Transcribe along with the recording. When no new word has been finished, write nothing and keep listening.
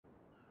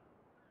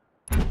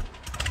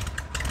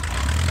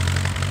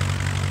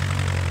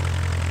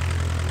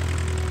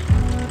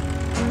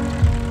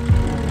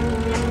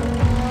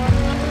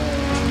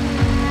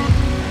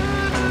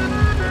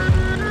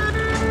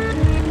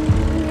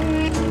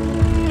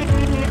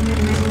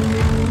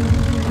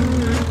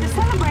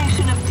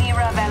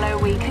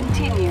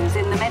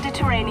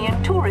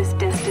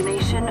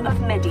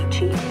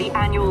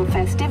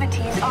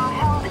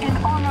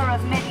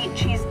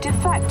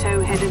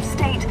of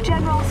State,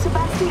 General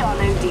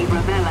Sebastiano di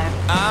Ravello.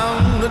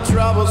 I'm the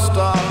trouble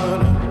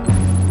starter,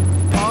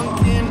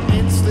 pumpkin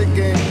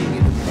instigator.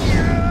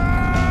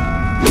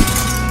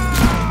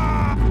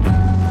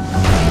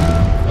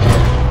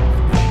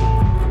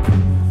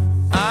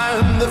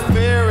 I'm the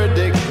fear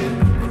addicted,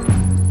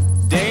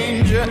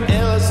 danger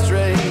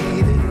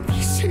illustrated.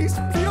 This is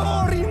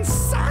pure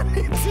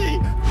insanity!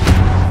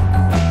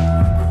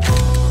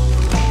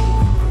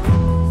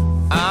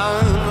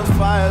 I'm a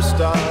fire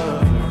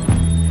starter,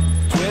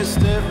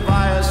 twisted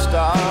fire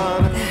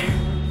starter.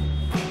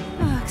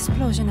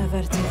 Explosion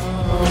averted.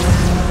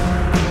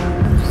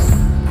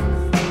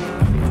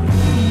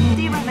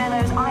 Di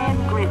Ravello's iron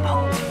grip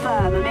holds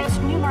firm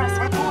amidst numerous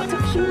reports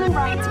of human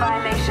rights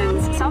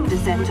violations. Some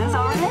dissenters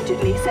are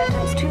allegedly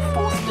sentenced to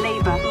forced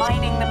labor,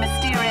 mining the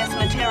mysterious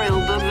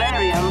material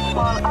Bavarium,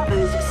 while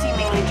others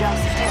seemingly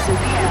just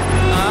disappear.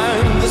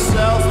 I'm the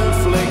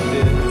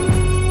self-inflicted,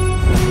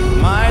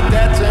 my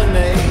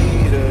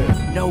detonator.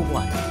 No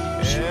one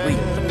should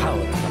wield the power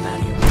of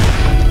Bavarium.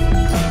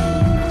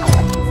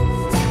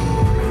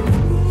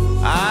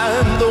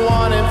 I'm the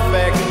one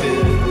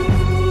infected,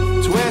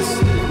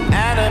 twisted,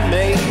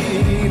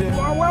 animated. You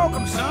are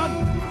welcome, son.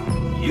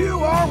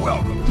 You are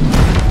welcome.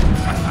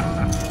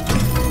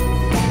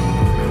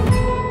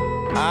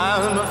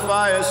 I'm a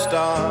fire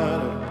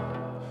starter,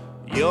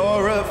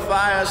 you're a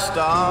fire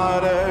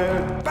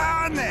starter.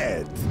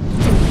 Barnett!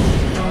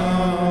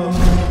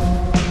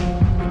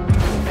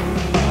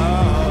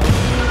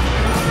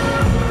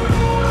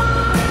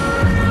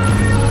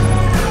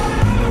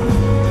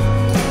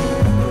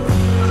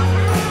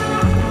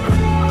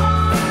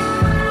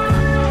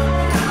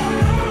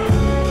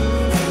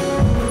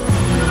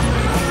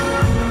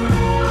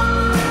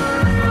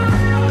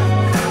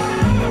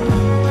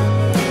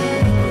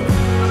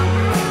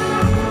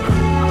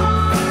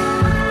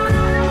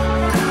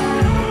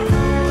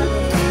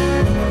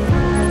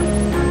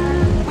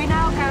 We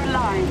now go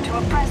live to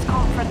a press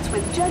conference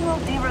with General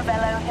Di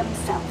Ravello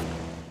himself.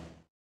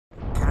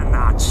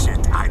 Cannot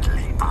sit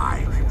idly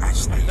by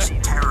as these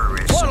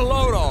terrorists. What a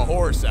load of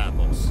horse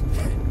apples.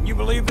 You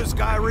believe this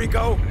guy,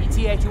 Rico?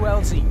 ETA to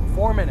LZ,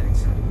 4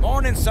 minutes.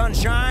 Morning,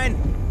 sunshine.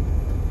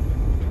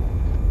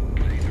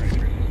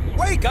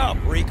 Wake up,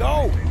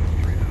 Rico.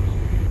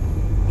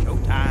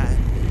 Showtime.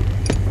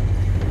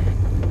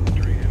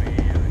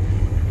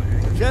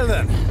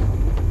 Sheldon,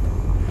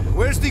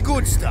 where's the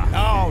good stuff?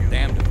 Oh,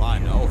 damned if I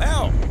know.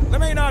 Hell, there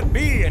may not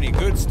be any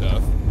good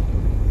stuff.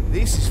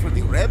 This is for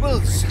the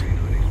rebels?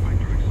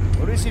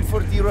 Or is it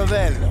for the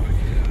Ravello?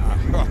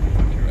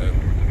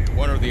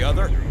 One or the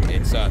other.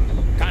 It's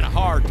kind of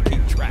hard to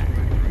keep track.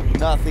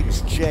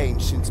 Nothing's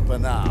changed since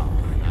Banal.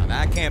 Now,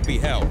 that can't be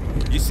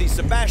helped. You see,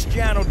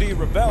 Sebastiano di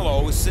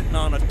Ravello is sitting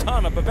on a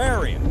ton of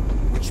Bavarian,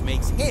 which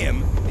makes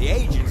him the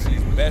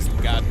agency's best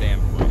goddamn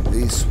friend.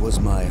 This was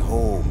my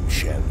home,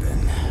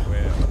 Sheldon.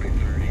 Well,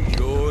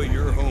 enjoy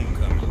your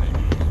homecoming,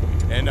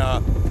 then. And,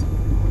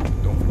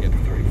 don't forget the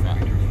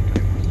 45.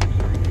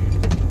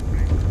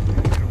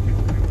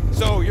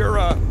 So,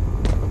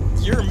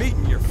 you're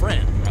meeting your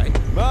friend, right?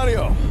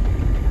 Mario,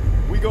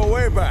 we go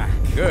way back.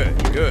 Good,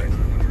 good.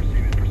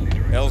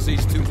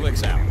 LZ's 2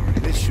 clicks out.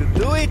 This should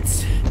do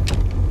it.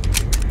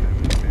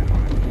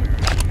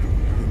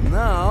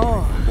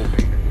 Now,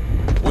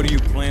 What are you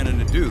planning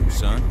to do,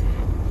 son?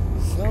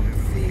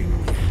 something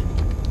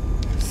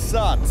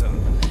subtle.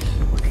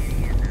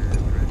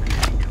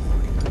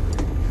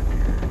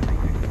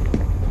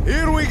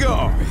 Here we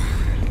go.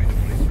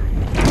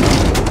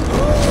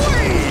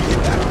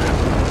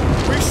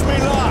 Wish me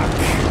luck.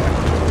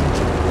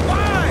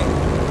 Why?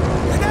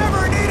 You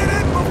never needed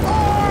it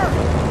before!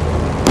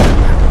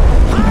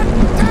 Hot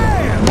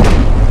damn!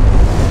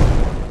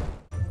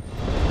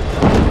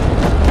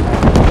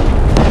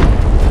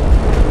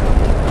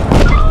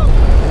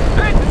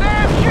 Hey, the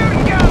damn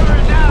shooting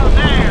gallery down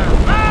there!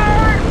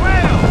 Very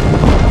well!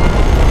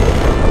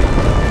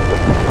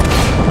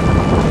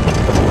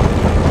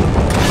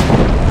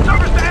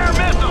 Surface-to-air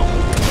missiles!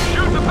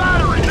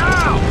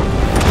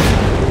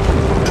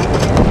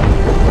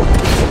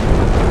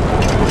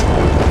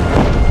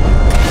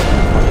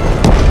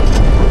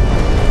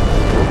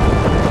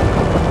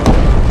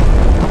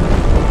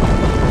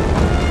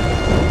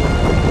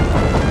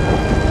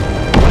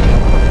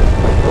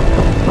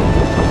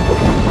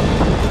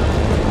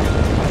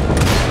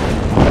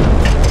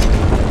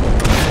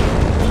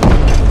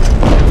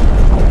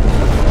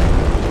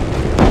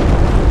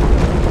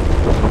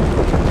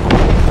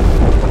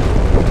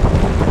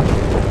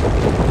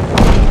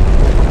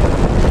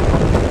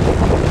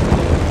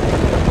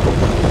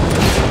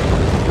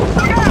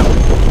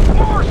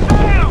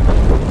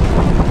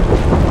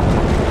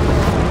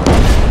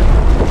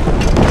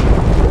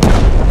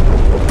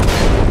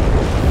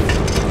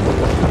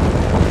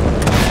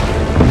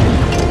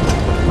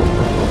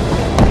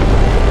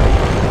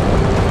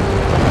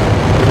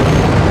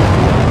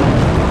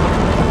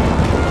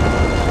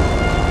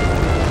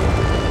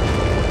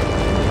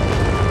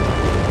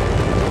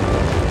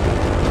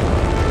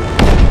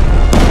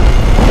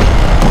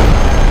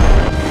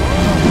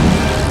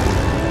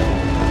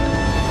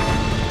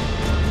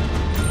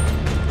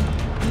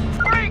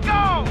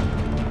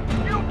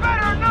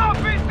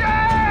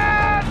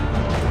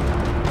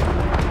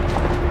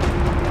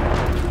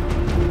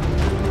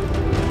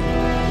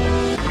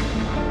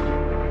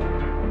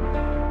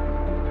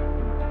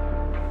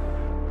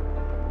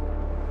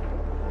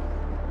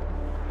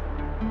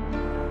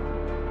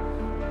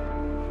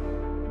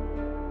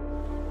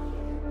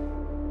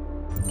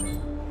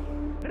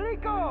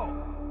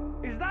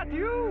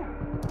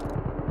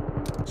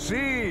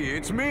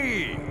 it's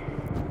me!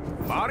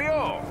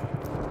 Mario!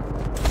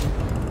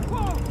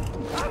 Whoa!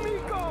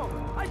 Amigo!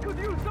 I could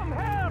use some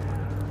help!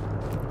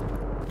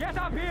 Get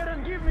up here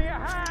and give me a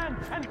hand,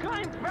 and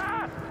climb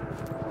fast!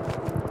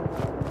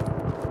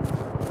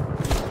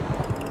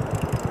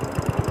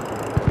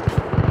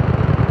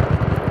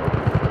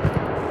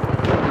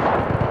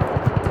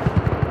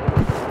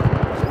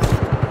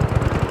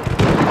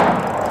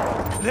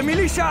 The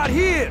militia are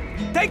here!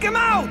 Take them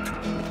out!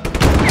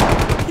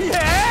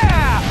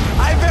 Yeah!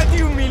 I bet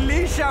you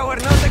militia were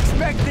not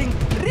expecting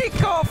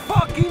Rico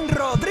fucking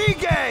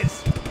Rodriguez!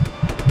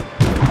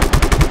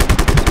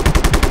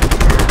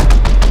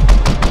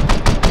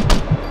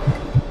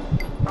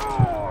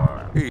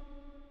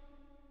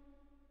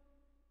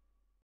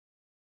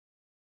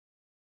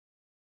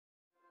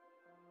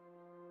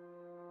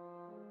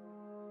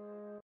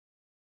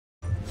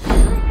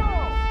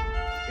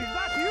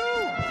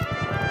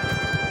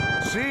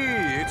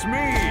 It's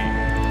me!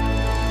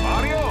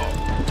 Mario!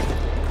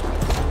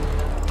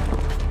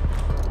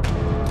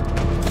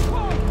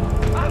 Whoa!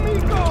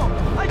 Amigo!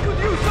 I could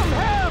use some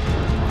help!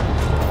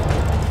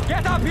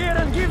 Get up here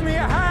and give me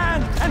a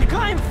hand, and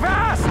climb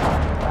fast!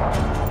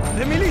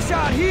 The militia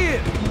are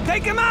here!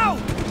 Take them out!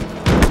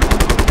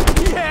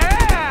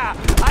 Yeah!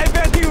 I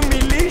bet you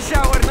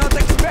militia were not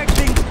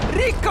expecting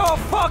Rico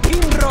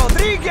fucking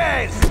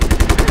Rodriguez!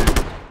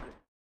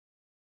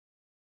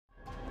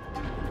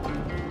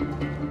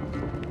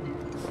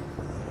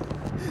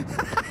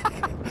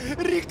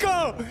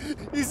 Rico!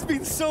 It's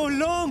been so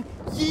long!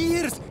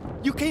 Years!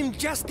 You came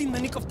just in the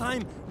nick of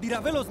time. The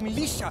Ravello's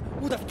militia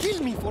would have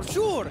killed me for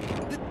sure!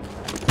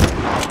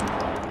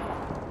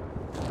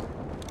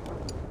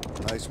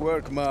 Nice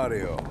work,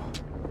 Mario.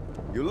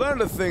 You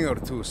learned a thing or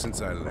two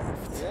since I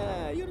left.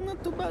 Yeah, you're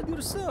not too bad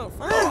yourself,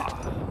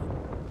 huh?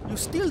 You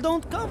still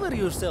don't cover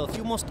yourself.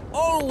 You must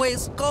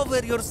always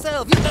cover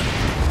yourself.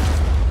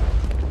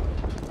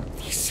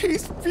 This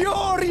is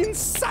pure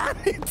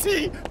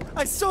insanity!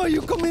 I saw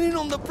you coming in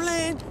on the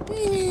plane,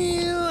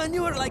 and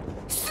you were like,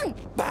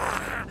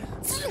 bah,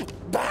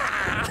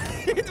 bah.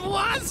 It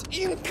was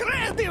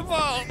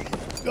incredible!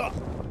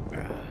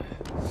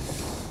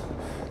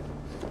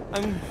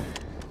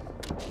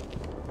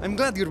 I'm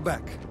glad you're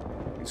back.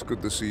 It's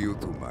good to see you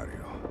too,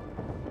 Mario.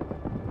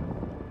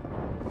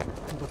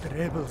 But the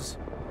rebels,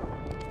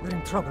 they're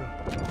in trouble.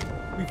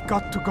 We've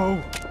got to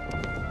go.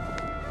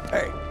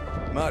 Hey,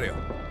 Mario.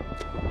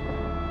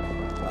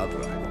 I'll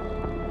drive.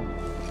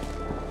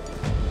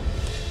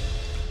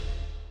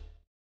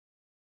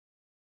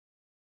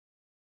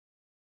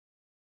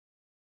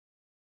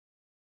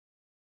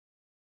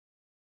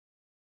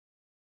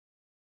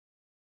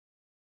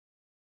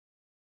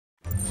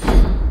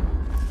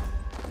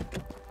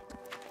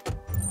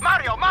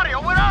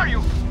 Mario, where are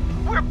you?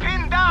 We're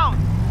pinned down!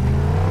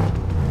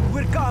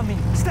 We're coming!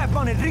 Step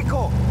on it,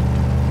 Rico!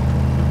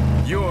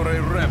 You're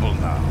a rebel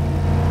now.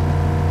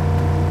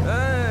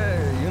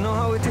 You know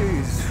how it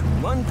is.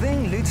 One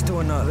thing leads to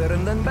another,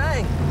 and then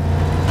bang!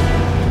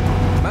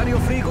 Mario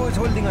Frigo is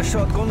holding a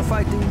shotgun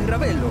fighting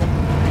Ravello.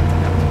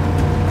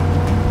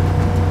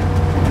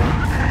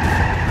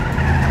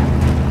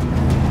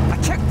 A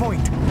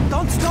checkpoint!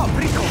 Don't stop,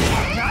 Rico!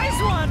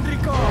 Nice one,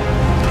 Rico!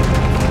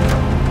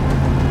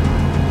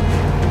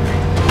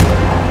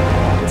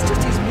 It's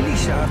just his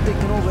militia have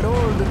taken over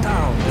all the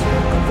towns,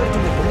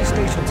 converting the police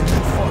stations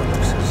into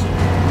fortresses.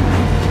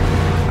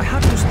 I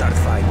had to start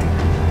fighting.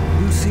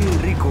 You see,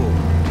 Rico,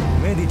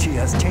 Medici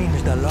has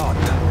changed a lot.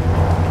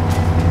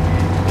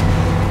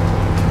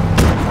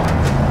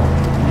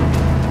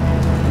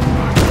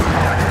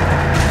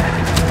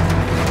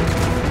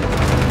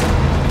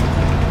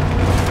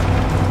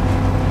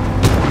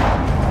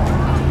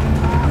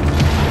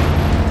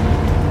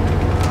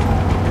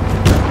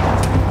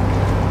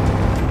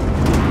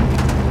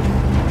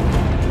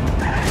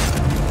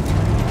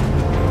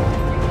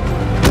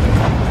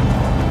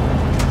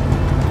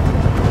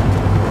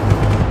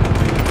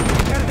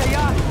 There they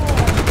are!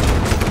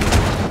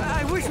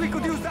 I wish we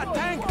could use that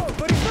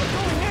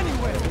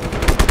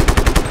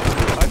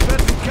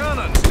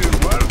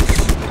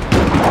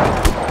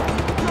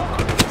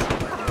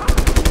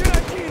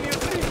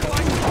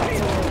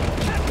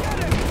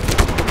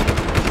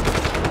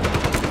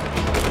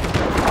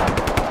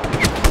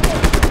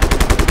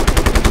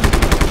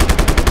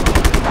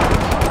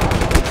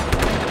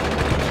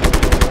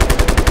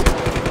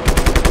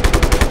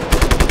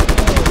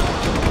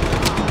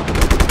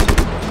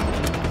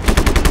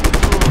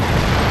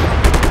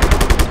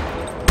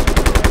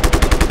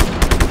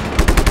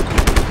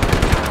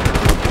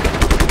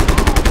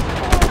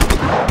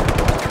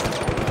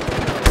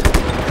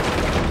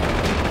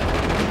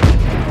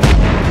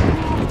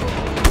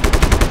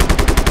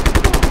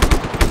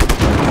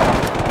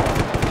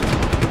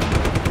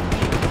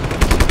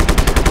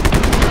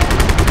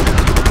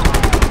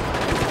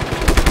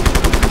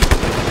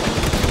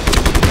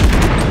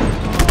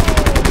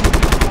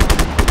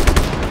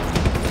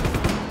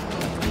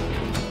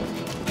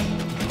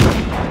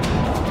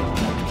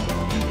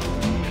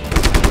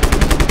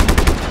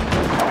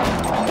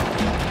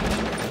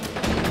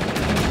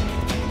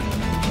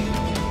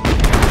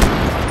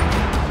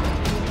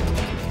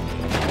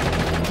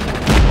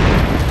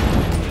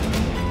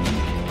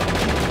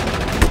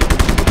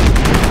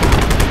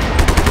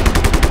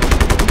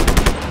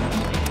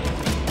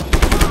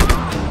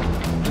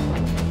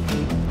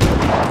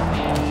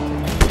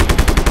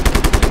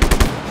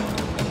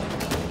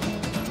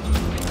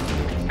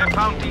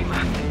found Dima.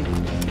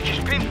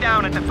 She's pinned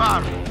down at the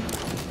farm.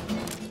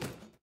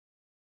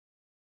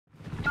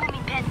 Doom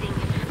impending.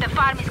 The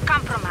farm is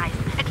compromised.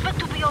 Expect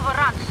to be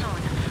overrun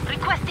soon.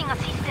 Requesting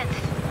assistance.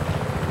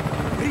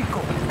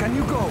 Rico, can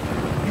you go?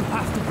 You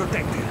have to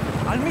protect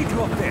her. I'll meet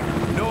you up there.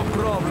 No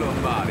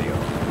problem, Mario.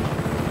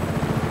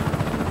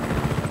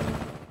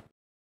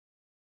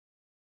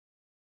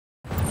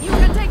 You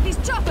can take this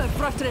chopper,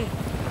 Fratre!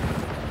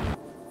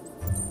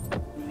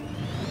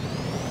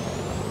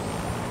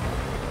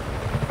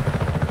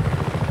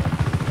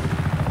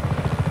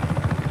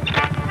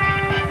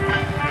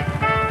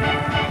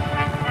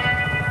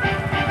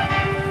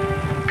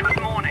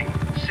 Good morning,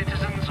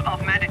 citizens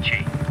of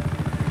Medici.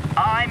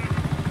 I'm,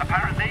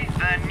 apparently,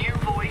 the new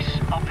voice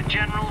of the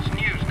General's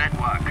News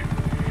Network.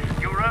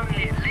 Your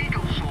only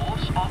legal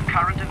source of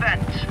current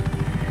events.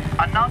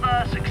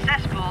 Another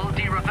successful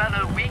Di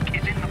Ravello week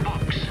is in the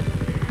books.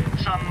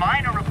 Some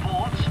minor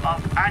reports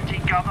of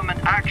anti-government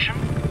action,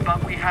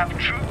 but we have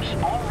troops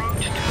en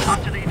route to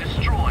utterly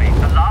destroy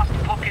the last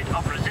pocket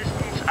of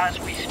resistance as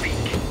we speak.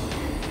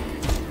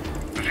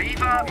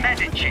 Viva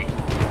Medici!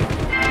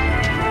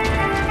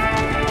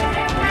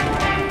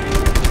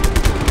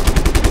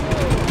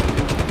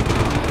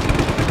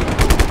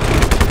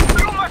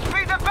 You must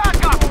be the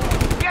backup!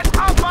 Get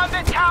up on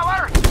the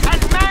tower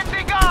and man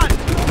the gun!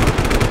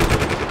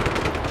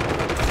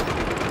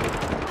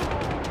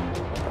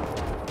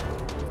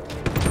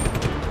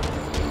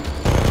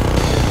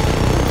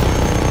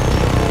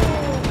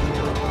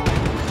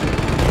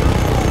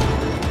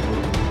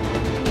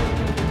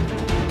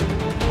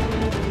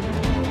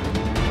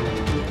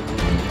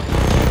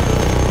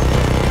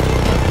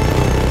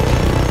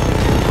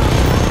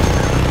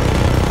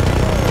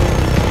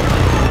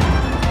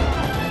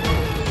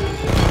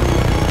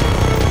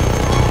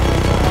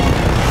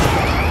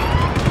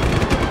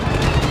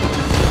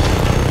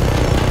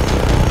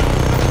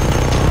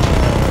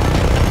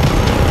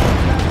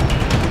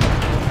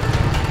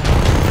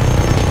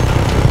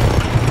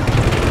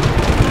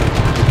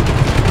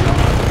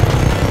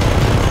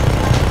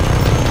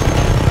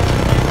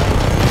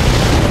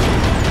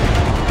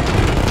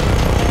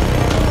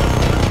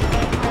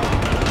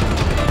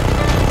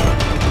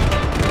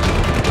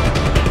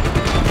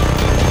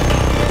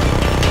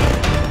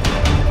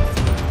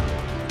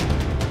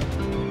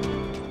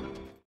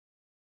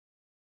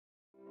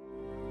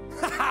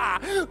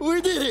 We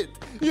did it!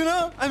 You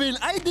know? I mean,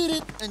 I did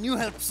it and you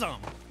helped some.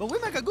 But we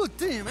make a good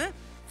team, eh?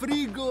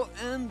 Frigo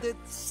and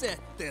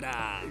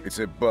etc. It's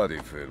a buddy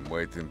film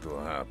waiting to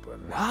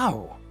happen.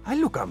 Wow, I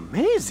look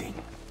amazing.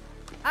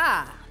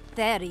 Ah,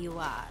 there you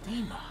are.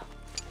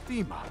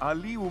 Dima,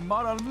 Ali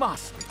Umar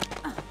al-Masri.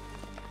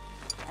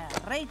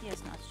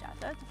 Radius not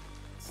shattered.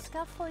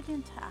 Scaffold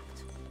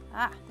intact.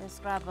 Ah, this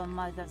grabber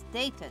mother's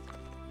dated.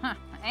 Huh,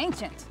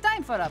 ancient.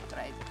 Time for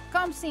upgrade.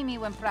 Come see me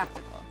when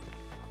practical.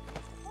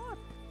 Or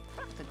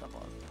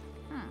practicable.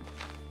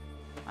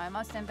 I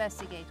must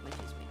investigate which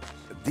is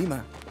which.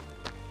 Dima,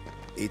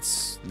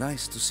 it's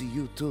nice to see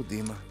you too,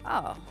 Dima.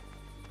 Oh.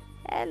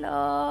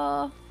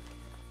 Hello.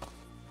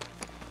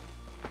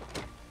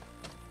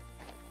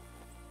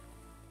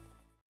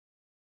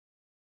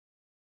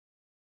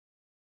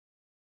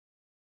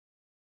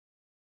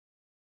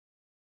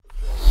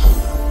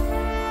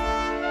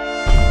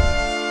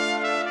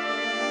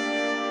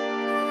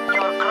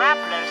 Your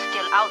grappler's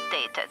still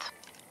outdated.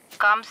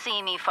 Come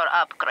see me for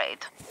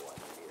upgrade.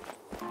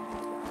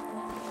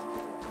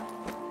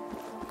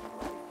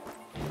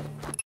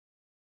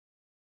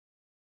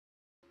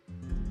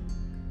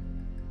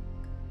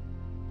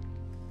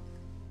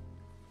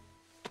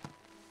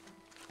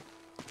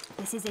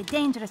 This is a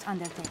dangerous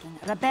undertaking.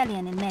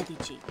 Rebellion in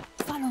Medici.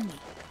 Follow me.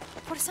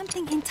 For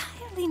something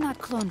entirely not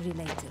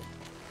clone-related.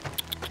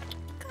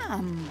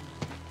 Come.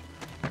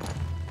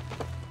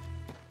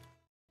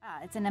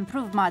 It's an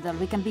improved model.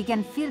 We can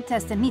begin field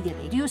tests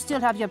immediately. Do you still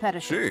have your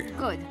parachute? Si.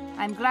 Good.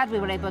 I'm glad we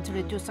were able to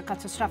reduce the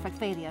catastrophic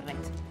failure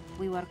rate.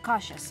 We were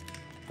cautious.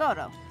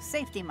 Thorough.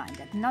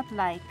 Safety-minded. Not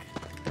like...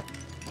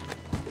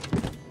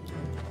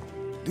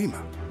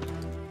 Dima,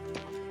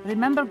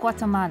 Remember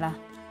Guatemala.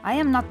 I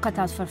am not cut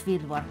out for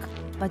field work,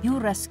 but you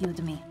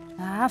rescued me.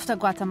 After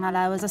Guatemala,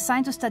 I was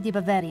assigned to study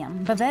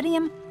Bavarium.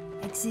 Bavarium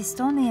exists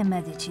only in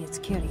Medici. It's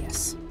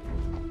curious.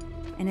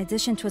 In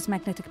addition to its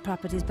magnetic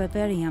properties,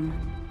 Bavarium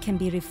can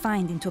be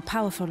refined into a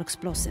powerful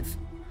explosive,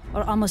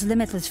 or almost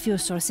limitless fuel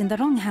source in the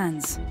wrong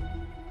hands.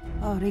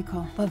 Oh,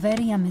 Rico,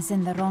 Bavarium is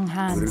in the wrong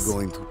hands. we're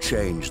going to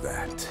change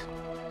that.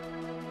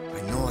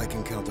 I know I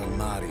can count on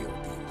Mario,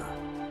 Dima.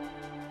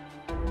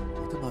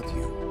 What about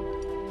you?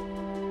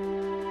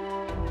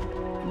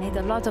 I made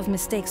a lot of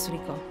mistakes,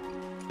 Rico.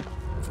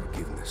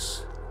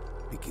 Forgiveness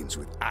begins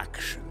with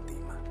action,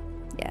 Dima.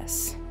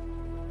 Yes,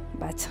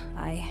 but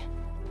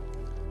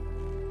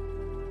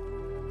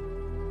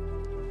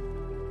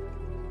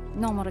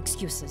No more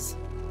excuses.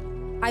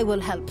 I will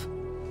help.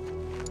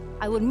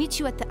 I will meet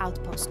you at the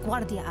outpost,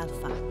 Guardia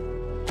Alpha.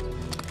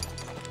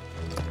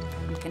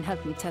 You can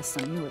help me test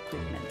some new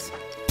equipment.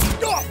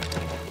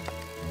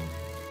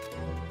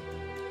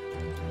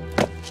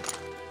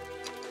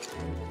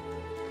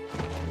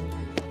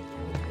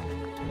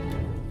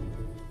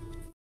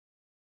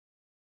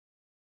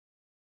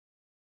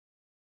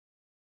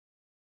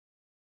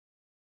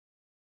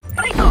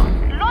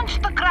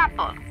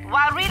 grapple.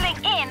 While reeling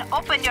in,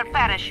 open your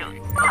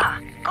parachute. Ah,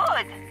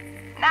 good.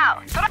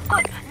 Now,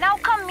 good. Now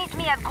come meet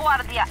me at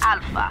Guardia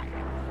Alpha.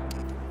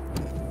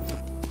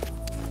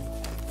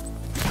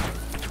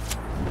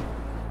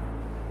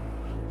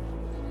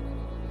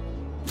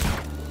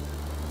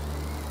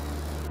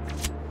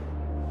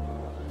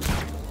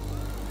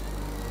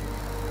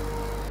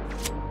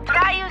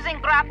 Try using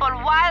grapple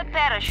while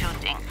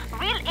parachuting.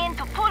 Reel in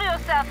to pull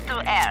yourself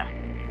through air.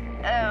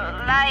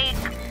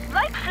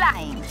 Like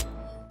flying.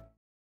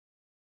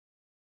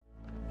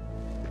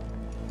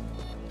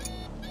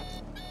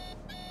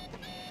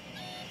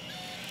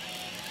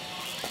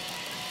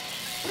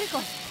 Rico,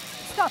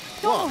 stop!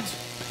 Don't!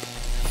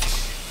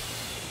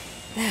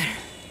 There.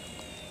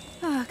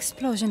 Ah,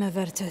 explosion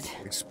averted.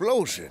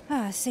 Explosion?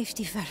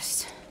 Safety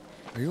first.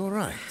 Are you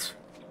alright?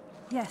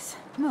 Yes,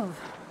 move.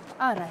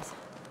 All right.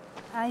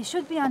 I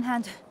should be on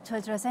hand to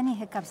address any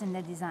hiccups in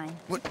the design.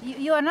 What?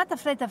 You are not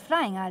afraid of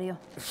flying, are you?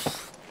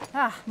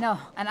 No,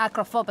 an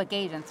acrophobic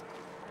agent.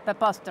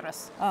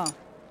 Preposterous. Oh,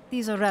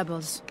 these are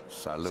rebels.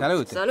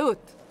 Salute. Salute.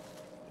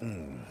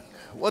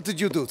 What did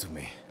you do to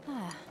me?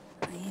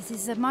 This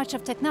is a march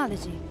of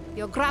technology.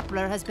 Your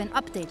grappler has been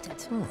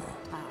updated.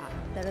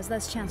 There is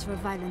less chance for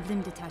violent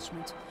limb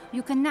detachment.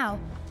 You can now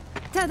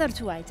tether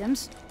two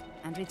items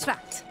and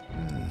retract.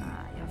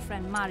 Your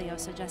friend Mario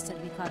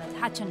suggested we call it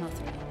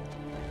Hachinothri.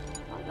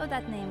 Although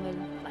that name will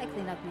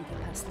likely not make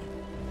it past you.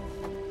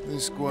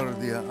 This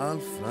Guardia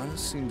Alpha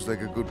seems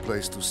like a good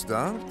place to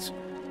start.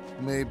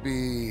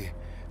 Maybe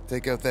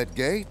take out that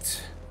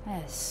gate?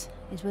 Yes,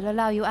 it will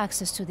allow you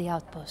access to the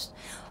outpost.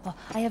 Oh,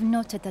 I have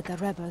noted that the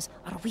rebels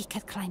are weak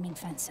at climbing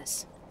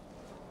fences.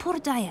 Poor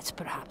diet,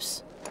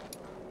 perhaps.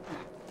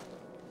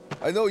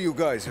 I know you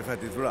guys have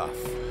had it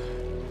rough,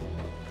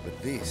 but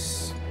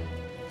this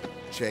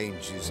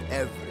changes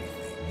everything.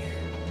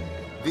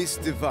 This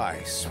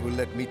device will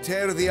let me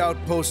tear the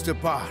outpost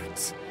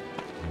apart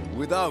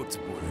without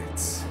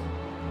bullets.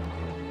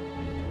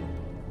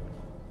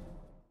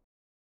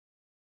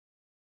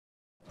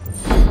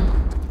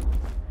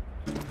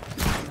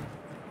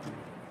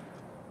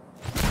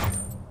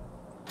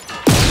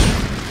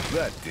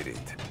 That did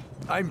it.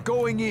 I'm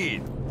going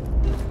in.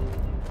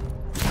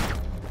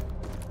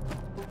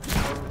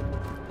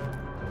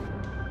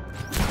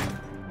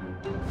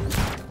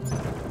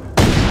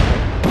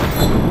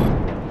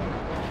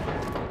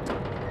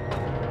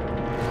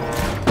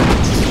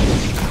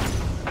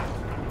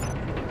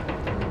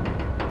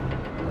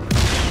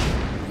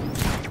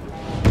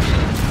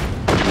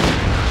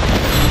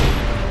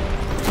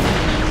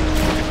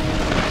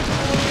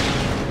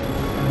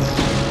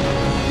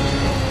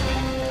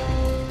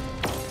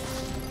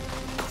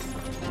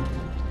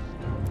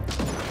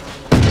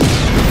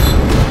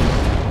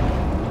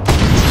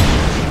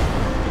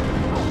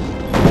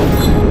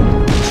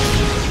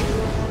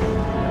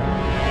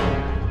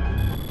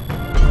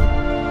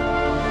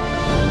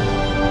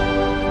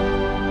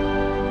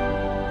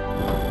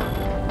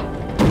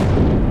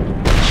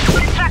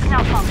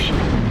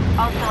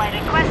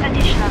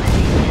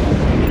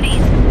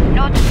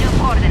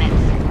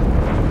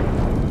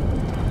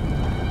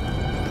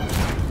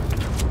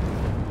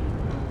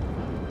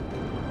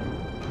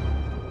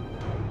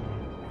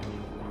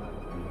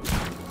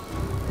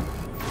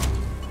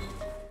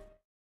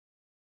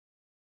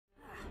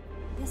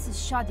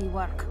 Shoddy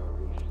work.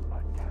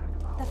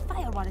 The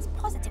firewall is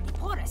positively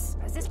porous.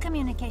 Is this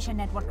communication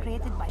network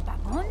created by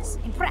baboons?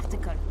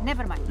 Impractical.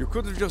 Never mind. You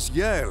could have just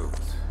yelled.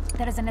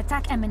 There is an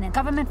attack imminent.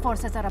 Government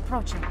forces are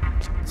approaching.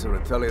 It's a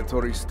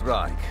retaliatory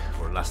strike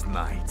for last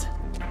night.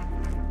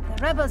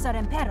 The rebels are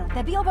in peril.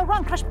 They'll be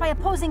overrun, crushed by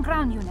opposing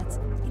ground units.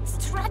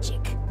 It's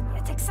tragic,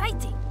 yet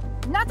exciting.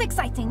 Not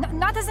exciting.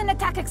 Not as an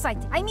attack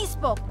exciting. I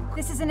misspoke.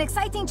 This is an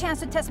exciting chance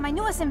to test my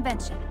newest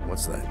invention.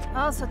 What's that?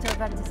 Also to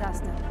avert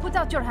disaster. Put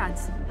out your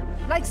hands.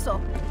 Like so.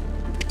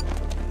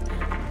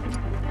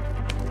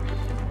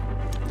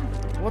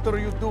 What are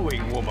you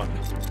doing, woman?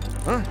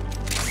 Huh?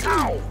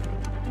 Ow!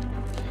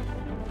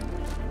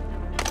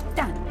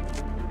 Done.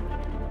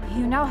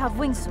 You now have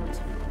wingsuit.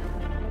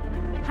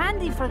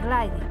 Handy for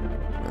gliding.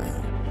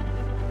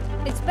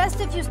 It's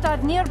best if you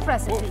start near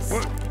precipice.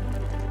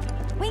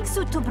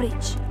 Wingsuit to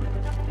bridge.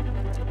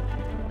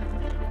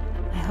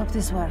 I hope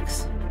this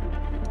works.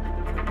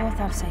 For both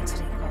our sakes,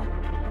 Rico.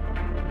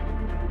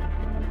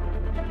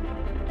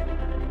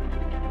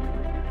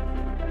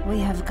 We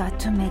have got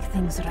to make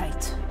things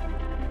right.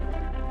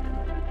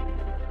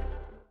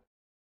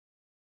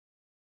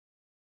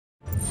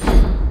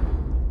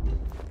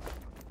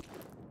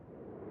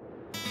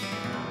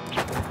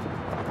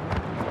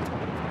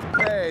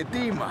 Hey,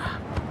 Dima.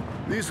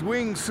 This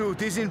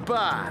wingsuit isn't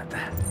bad.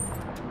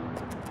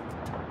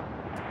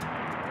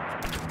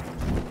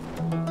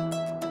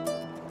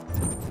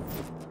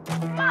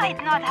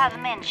 Might not have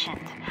mentioned.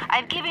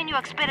 I've given you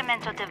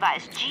experimental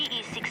device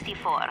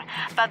GE-64,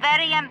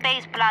 Bavarian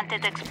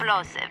base-planted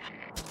explosive.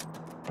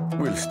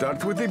 We'll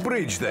start with the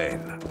bridge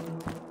then.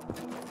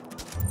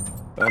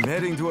 I'm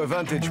heading to a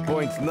vantage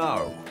point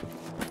now.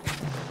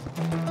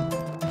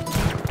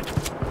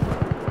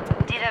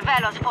 Di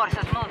Ravello's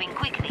forces moving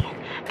quickly.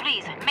 Please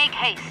Make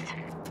haste.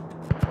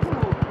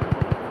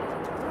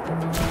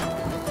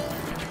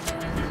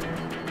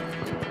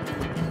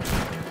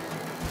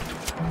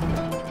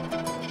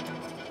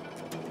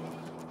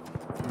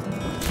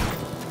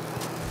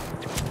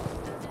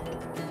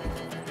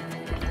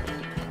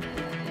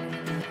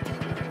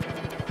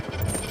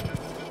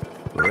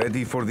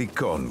 Ready for the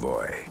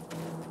convoy.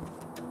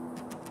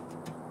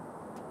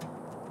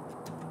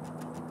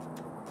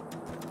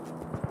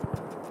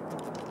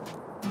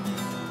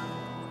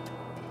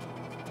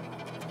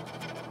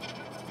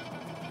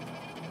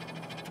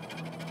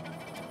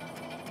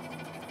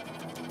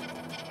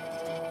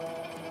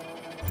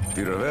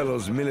 The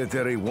Ravello's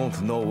military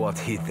won't know what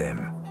hit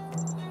them.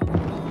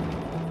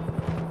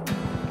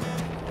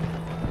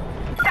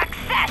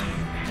 Success!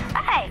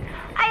 Hey,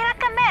 I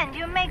recommend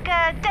you make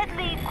a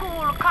deadly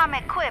cool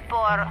comic quip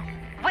or...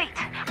 Wait,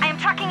 I am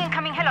tracking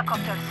incoming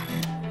helicopters.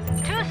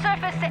 2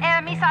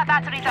 surface-to-air missile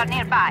batteries are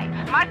nearby.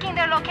 Marking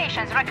their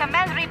locations,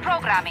 recommend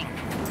reprogramming.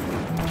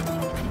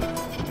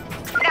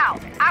 Now,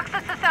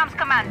 access to Sam's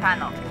command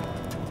panel.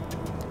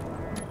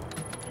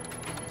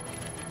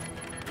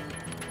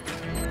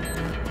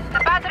 The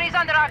battery's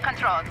under our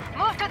control.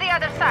 Move to the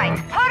other side.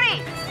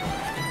 Hurry!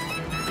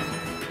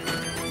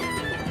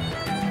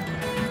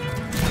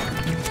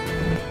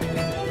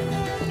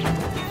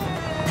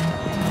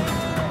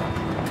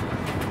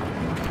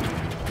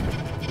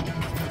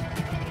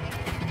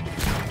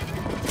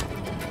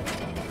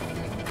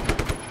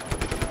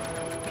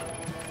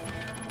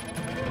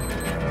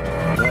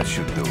 That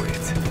should do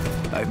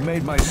it. I've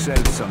made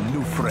myself some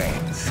new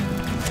friends.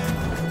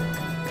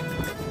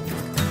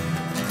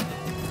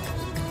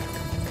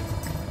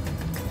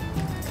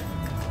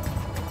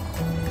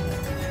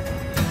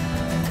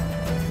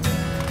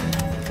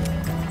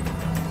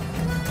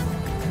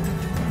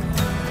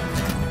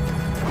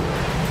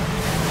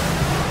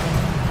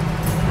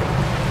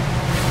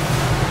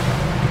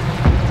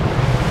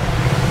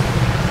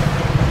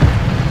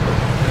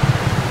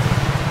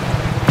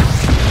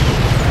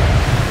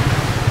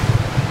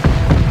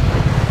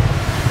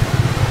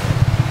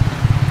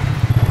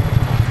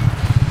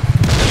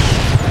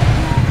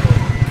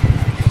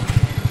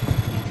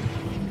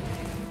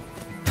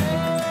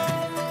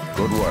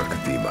 Good work,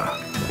 Dima.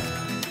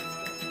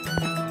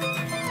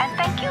 And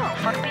thank you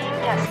for being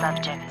test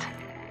subject.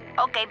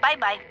 Okay,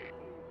 bye-bye.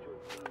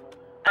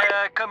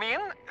 Come in.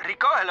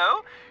 Rico,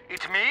 hello.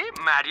 It's me,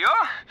 Mario.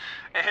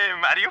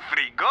 Mario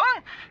Frigo.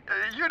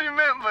 You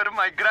remember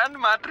my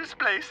grandmother's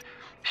place?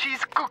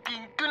 She's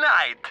cooking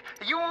tonight.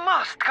 You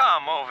must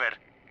come over.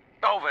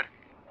 Over.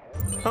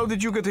 How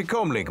did you get a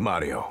comlink,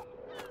 Mario?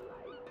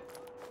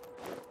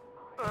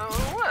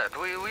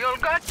 What? We all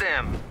got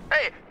them.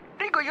 Hey,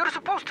 Rico, you're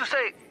supposed to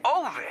say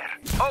over.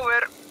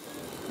 Over.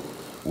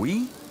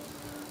 We?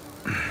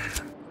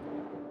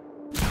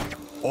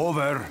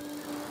 Over.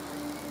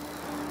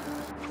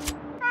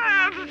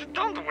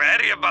 Don't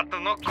worry about the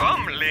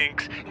no-com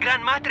links.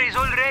 Grandmatre is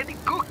already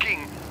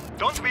cooking.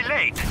 Don't be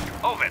late.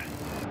 Over.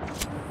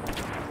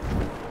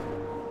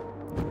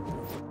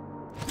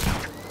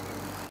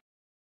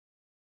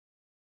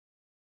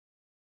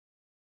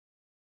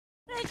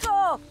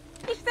 Rico!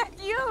 Is that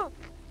you?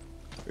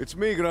 It's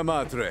me,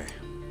 Gramatre.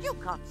 You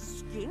got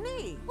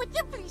skinny. Would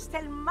you please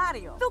tell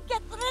Mario to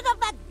get rid of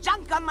that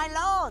junk on my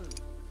lawn?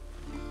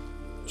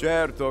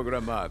 Certo,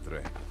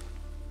 Gramatre.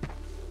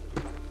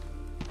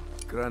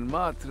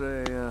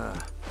 Granmatre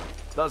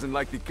doesn't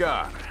like the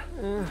car.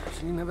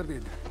 She never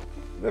did.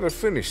 Never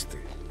finished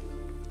it.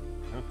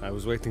 I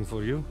was waiting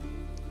for you.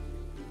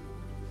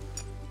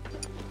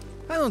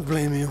 I don't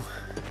blame you,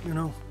 you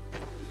know,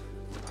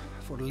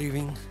 for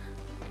leaving.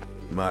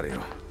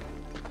 Mario,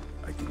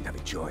 I didn't have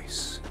a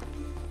choice.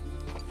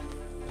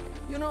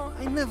 You know,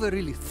 I never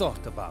really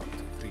thought about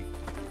it, Rico.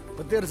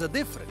 But there's a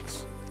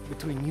difference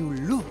between you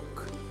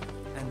look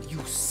and you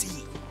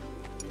see.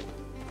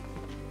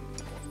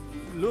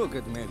 Look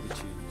at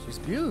Medici. She's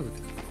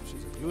beautiful.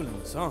 She's a jewel in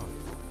the sun.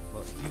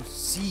 But you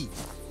see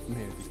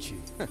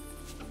Medici.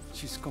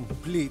 She's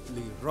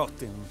completely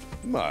rotten.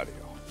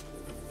 Mario,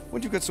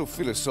 why'd you get so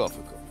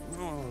philosophical?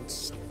 No,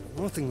 it's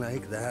nothing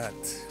like that.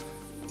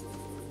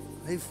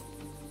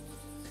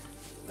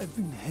 I've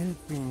been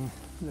helping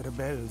the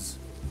rebels.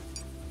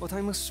 But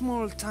I'm a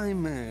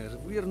small-timer.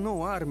 We're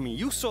no army.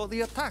 You saw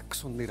the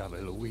attacks on the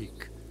Ravello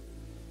week.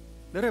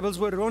 The rebels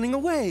were running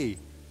away.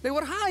 They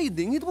were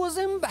hiding. It was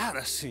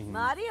embarrassing.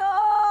 Mario!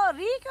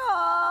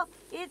 Rico!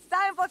 It's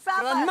time for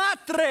supper!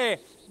 Granmatre!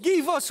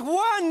 Give us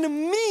 1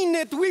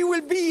 minute! We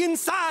will be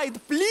inside,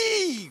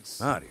 please!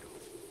 Mario,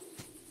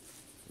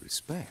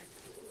 respect.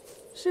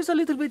 She's a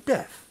little bit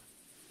deaf.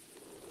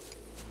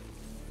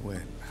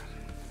 Well,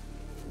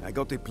 I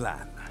got a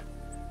plan.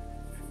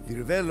 The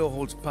Ravello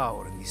holds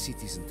power in the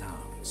cities and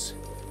towns.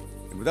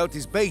 And without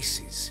his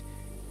bases,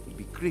 he'll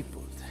be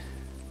crippled.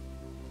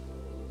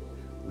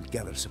 We'll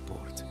gather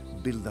support,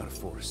 build our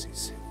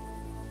forces.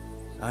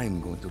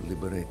 I'm going to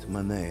liberate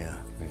Manea.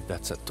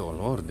 That's a tall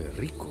order,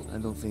 Rico. I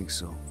don't think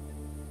so.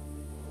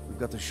 We've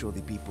got to show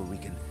the people we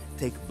can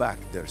take back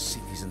their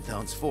cities and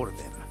towns for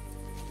them.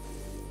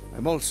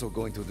 I'm also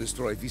going to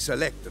destroy Vis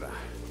Electra.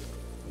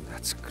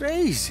 That's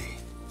crazy.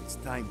 It's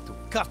time to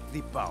cut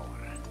the power.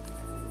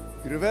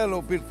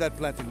 Crivello built that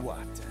plant in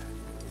what?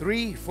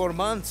 3-4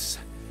 months?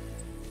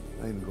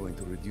 I'm going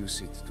to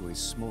reduce it to a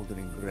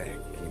smoldering wreck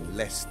in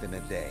less than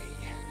a day.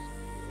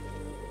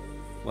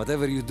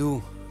 Whatever you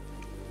do,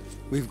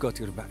 we've got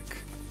your back.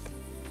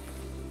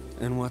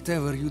 And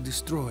whatever you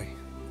destroy,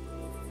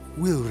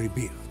 we'll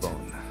rebuild.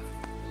 Bon.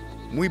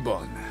 Muy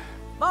bon.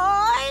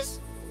 Boys!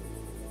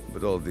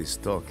 But all this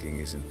talking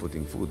isn't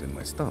putting food in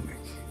my stomach.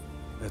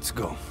 Let's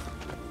go.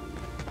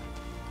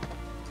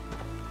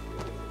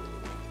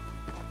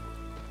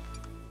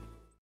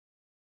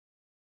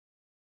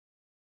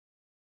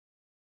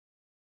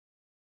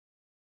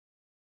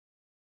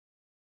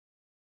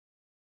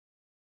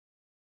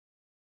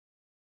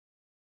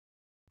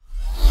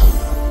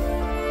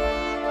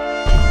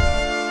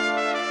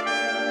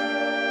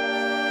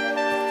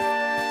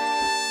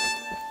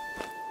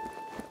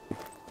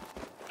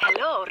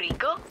 Hello,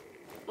 Rico.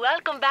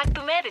 Welcome back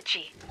to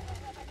Medici.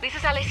 This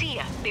is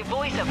Alessia, the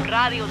voice of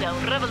Radio del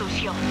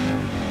Revolucion.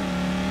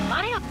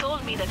 Mario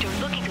told me that you're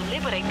looking to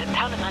liberate the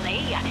town of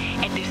Manaia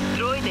and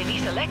destroy the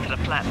Vis Electra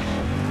plant.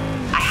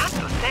 I have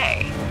to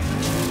say,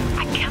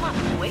 I cannot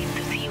wait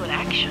to see you in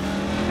action.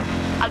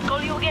 I'll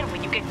call you again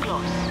when you get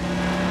close.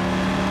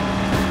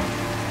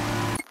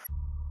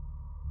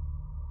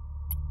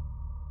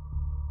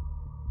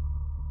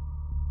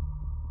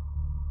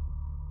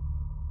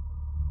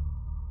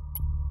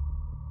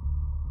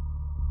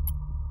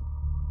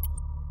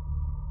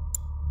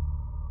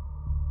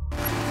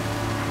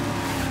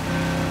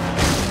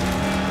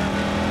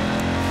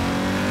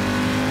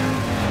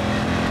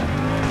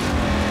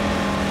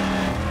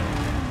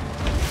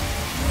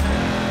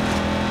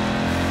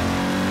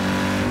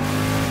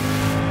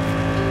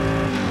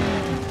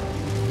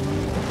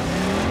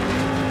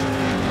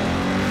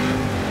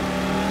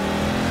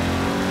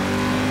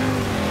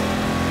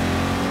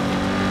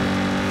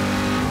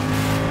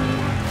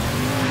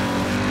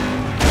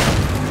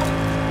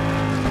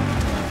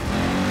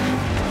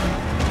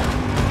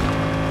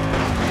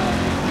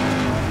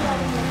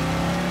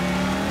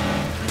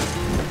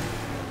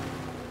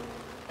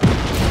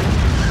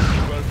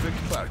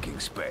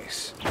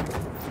 Space.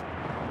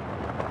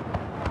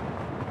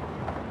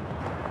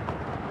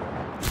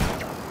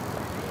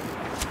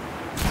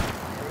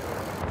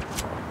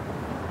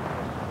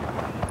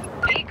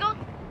 Rico,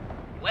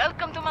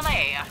 welcome to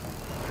Manaia.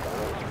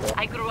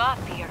 I grew up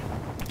here,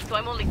 so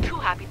I'm only too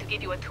happy to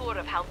give you a tour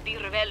of how the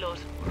Revellos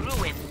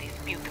ruined this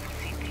beautiful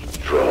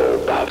city.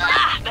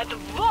 Ah, that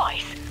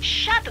voice!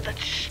 Shut that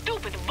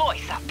stupid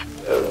voice up!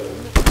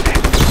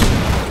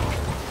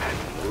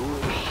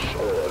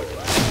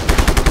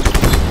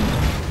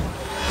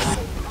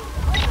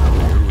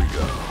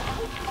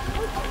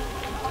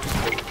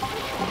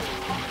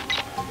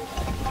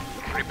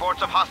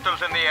 Reports of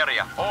hostiles in the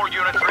area. All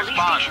units Police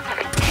respond. stations have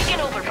been taken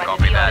over by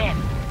Copy the that.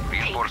 DRM.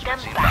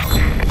 Reinforcements Take them back.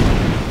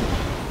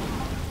 inbound.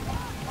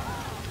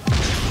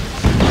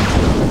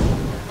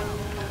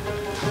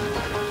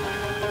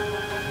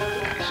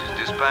 This is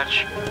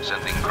dispatch.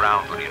 Sending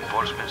ground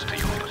reinforcements to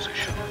your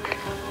position.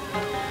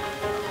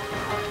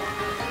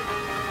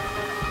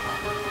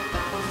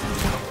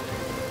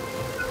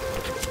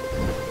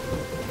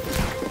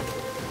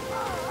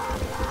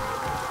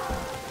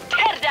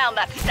 Tear down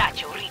that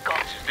statue, Rico.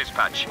 This is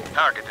dispatch.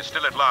 Target is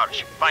still at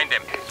large. Find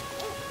him.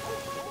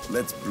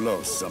 Let's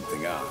blow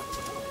something up.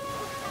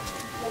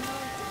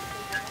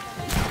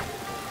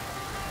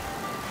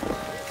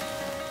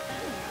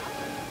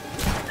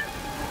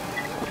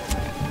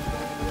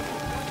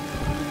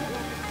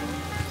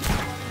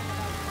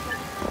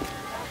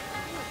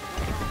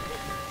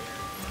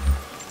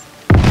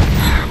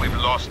 We've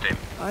lost him.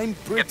 I'm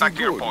pretty Get back to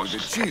your good with the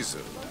posts.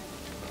 chisel.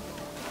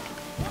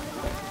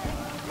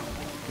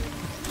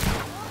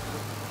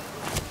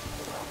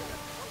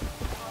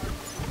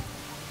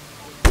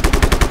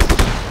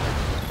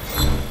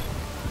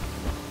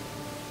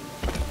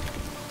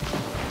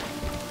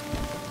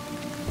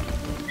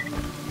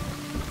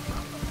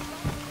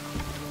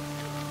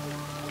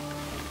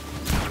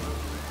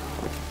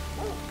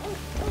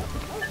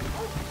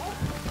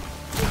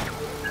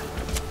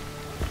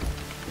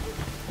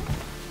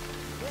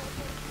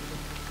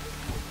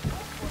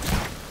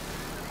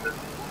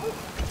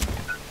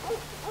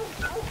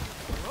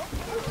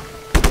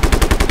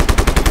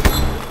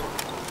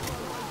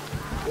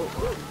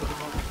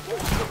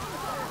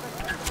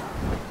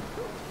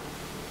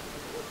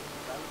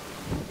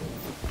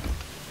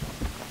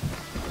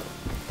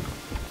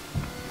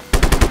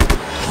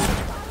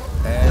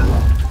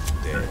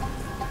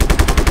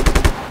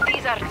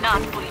 These are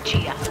not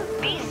Policia.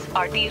 These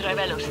are the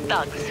Revellos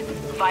thugs.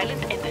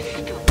 Violent and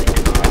stupid.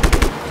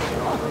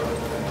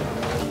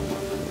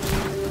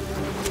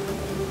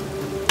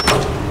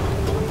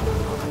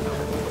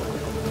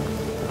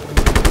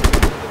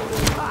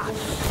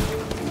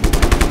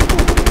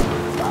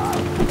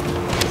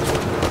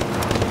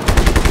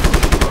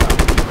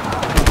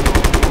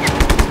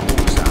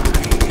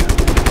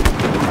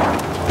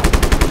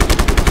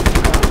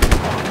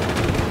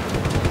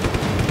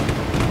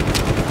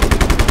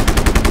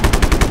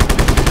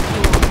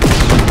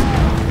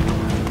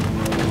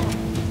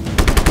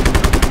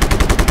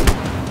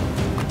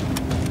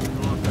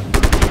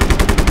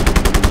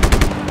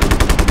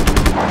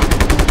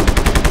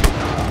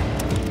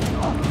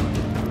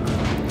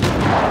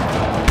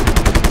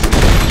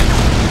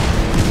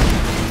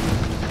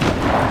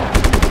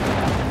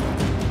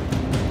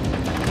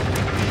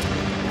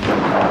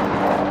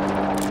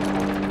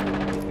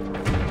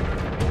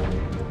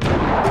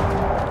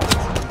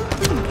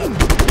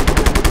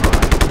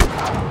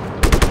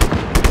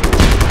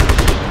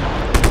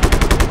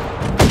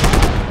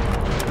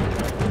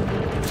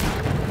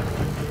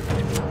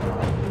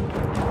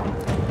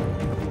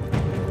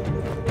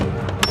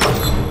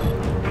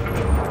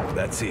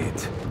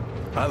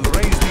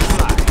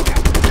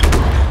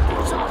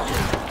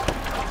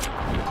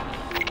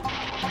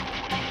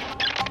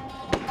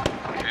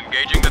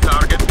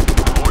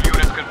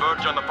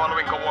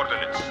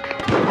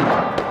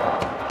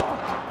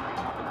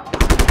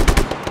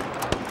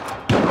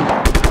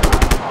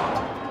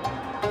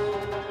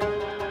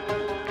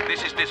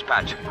 This is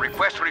dispatch.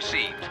 Request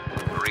received.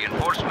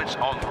 Reinforcements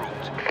en route.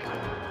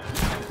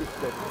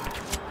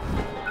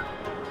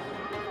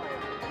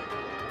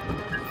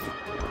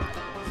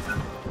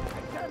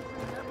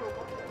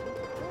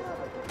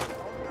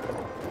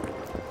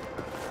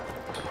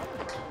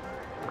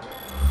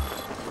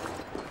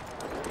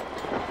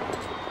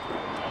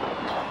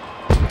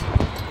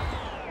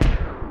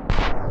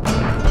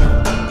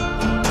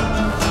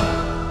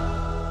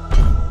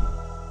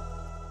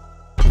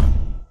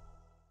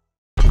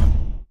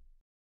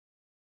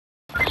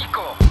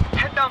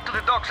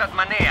 At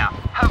Manea.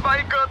 Have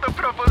I got a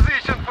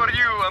proposition for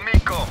you,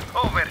 amico?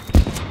 Over.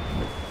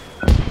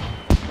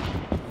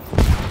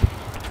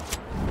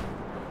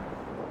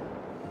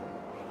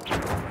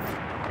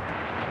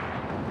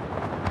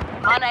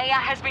 Manea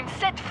has been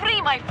set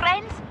free, my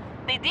friends.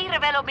 The Di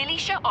Ravello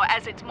militia, or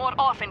as it's more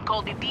often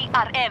called the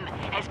DRM,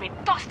 has been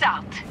tossed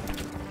out.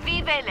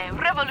 Vive la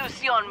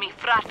revolution, mi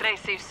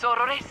fratres e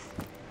sorores.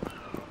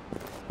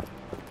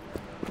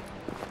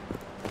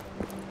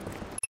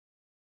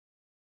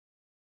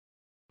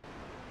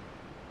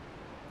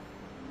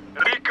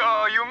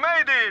 Rico, you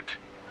made it!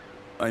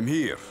 I'm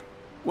here.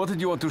 What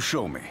did you want to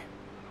show me?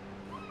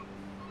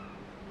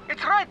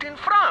 It's right in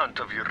front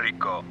of you,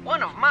 Rico.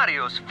 One of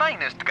Mario's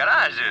finest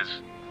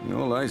garages.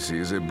 All I see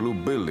is a blue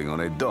building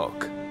on a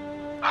dock.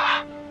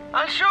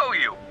 I'll show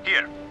you.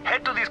 Here,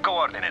 head to these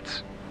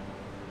coordinates.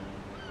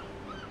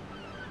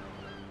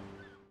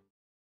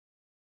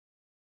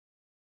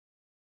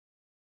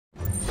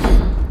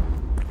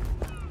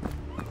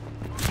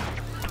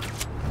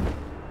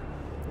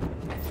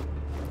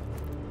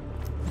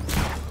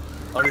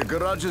 Are your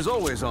garages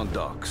always on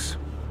docks?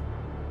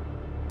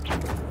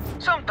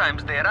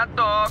 Sometimes they're at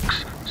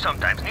docks,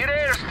 sometimes near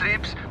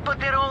airstrips, but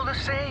they're all the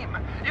same.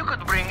 You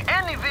could bring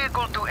any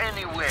vehicle to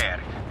anywhere.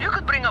 You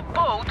could bring a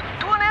boat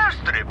to an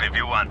airstrip if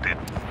you wanted.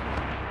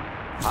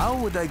 How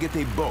would I get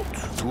a boat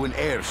to an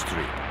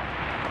airstrip?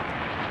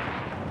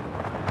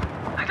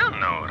 I don't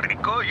know,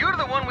 Rico. You're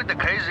the one with the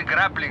crazy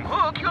grappling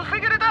hook. You'll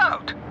figure it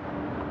out.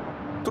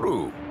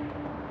 True.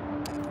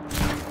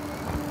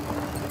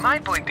 My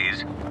point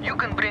is, you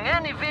can bring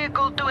any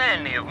vehicle to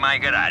any of my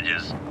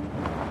garages.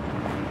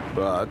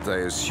 But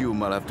I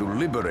assume I'll have to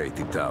liberate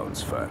the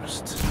towns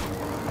first.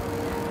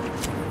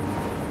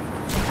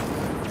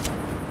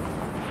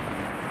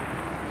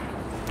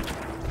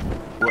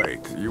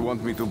 Wait, you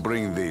want me to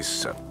bring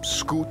this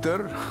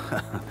scooter?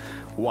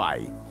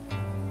 Why?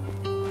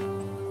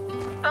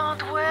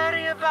 Don't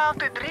worry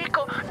about it,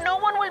 Rico. No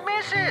one will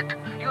miss it.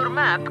 Your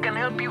map can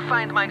help you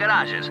find my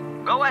garages.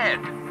 Go ahead.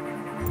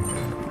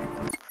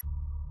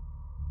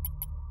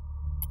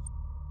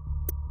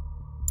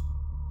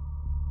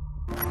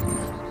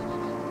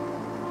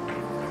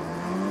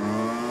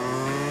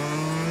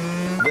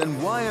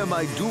 Then why am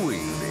I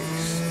doing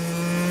this?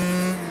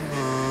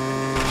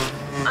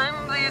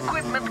 I'm the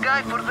equipment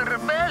guy for the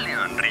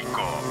rebellion,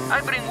 Rico.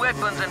 I bring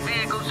weapons and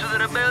vehicles to the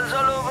rebels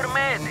all over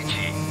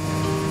Medici.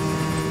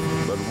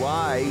 But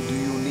why do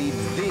you need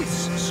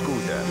this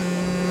scooter?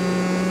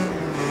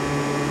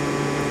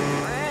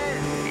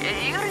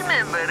 You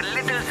remember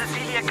little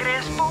Cecilia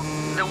Crespo?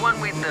 The one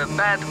with the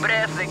bad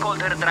breath, they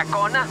called her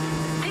Dracona?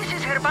 This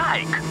is her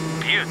bike.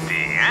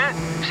 Beauty, eh?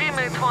 She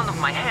made fun of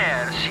my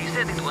hair. She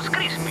said it was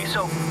crispy,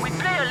 so we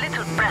play a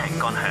little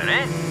prank on her,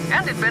 eh?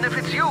 And it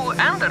benefits you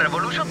and the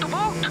revolution to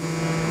boot.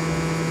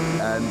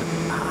 And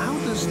how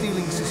does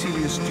stealing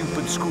Cecilia's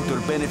stupid scooter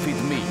benefit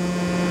me?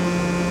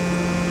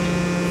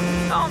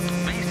 Don't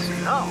be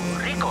slow.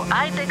 Rico,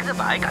 I take the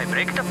bike, I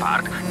break it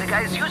apart, the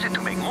guys use it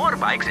to make more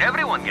bikes,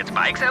 everyone gets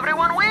bikes,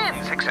 everyone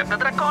wins, except the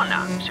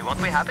Dracona. She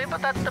won't be happy,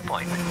 but that's the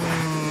point.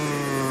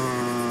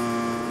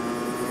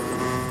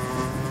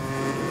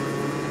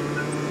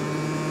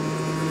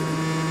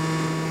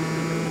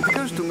 It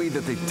occurs to me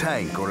that a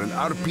tank or an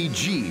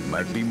RPG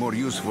might be more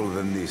useful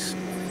than this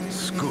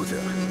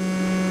scooter.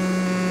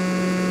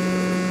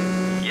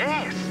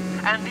 Yes,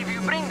 and if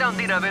you bring down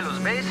Di Ravello's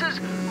bases,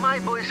 my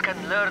boys can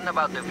learn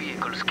about the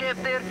vehicles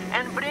kept there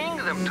and bring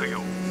them to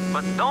you.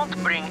 But don't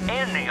bring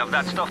any of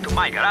that stuff to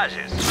my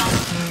garages.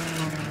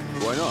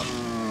 Why not?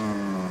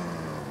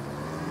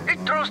 It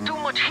throws too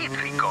much heat,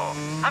 Rico.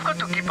 I've got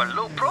to keep a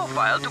low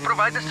profile to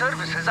provide the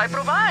services I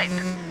provide.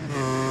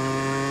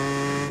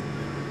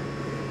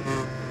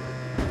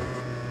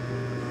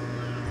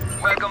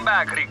 Welcome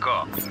back,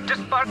 Rico.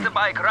 Just park the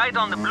bike right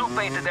on the blue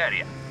painted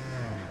area.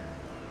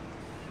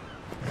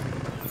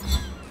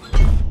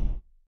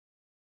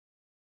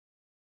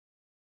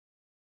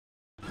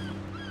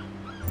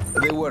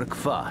 They work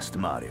fast,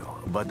 Mario,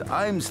 but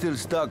I'm still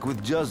stuck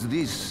with just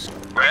this.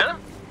 Well,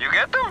 you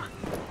get them?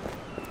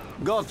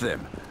 Got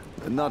them.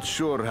 Not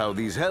sure how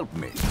these help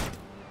me.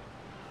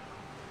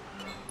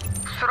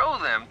 Throw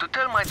them to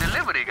tell my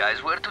delivery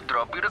guys where to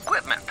drop your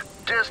equipment.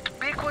 Just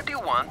pick what you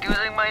want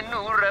using my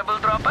new Rebel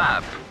Drop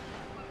app.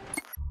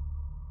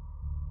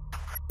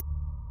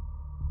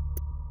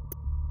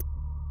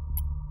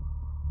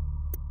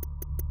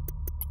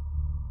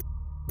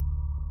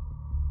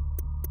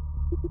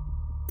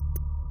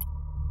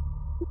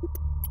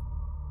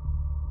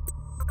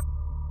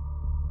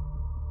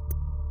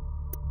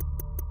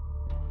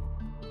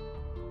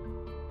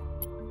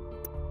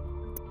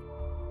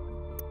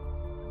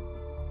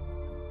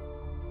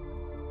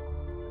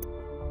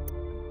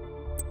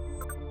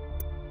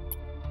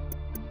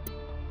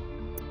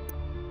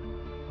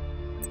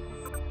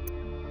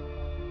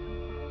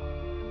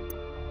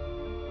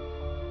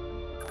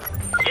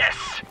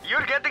 Yes,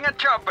 you're getting a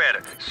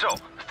chopper. So,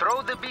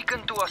 throw the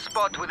beacon to a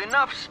spot with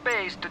enough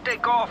space to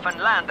take off and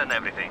land and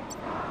everything.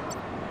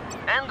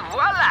 And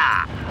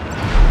voila!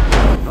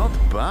 Not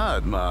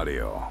bad,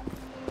 Mario.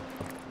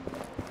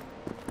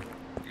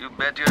 You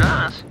bet your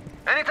ass.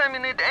 Anytime you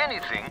need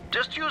anything,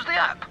 just use the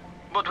app.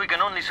 But we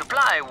can only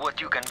supply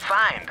what you can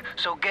find,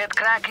 so get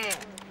cracking.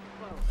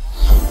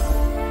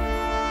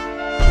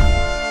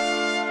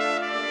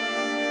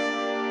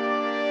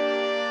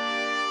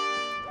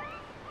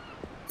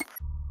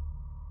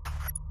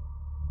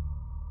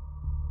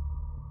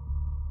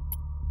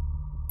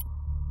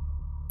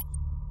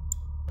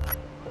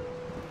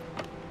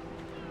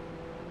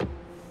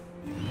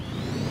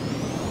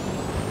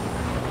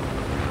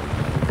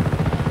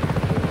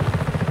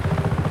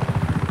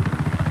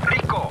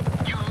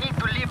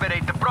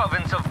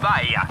 Of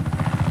Bahia.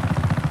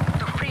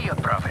 To free a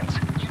province,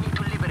 you need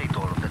to liberate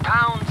all of the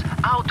towns,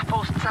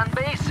 outposts and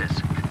bases.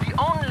 The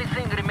only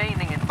thing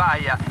remaining in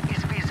Bahia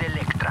is Vis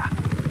Electra.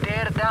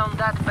 Tear down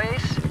that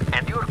base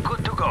and you're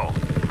good to go.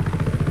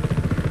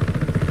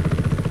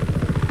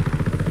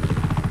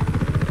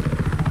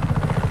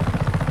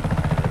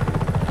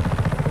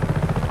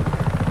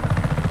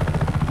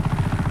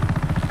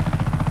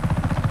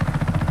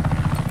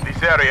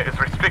 This area is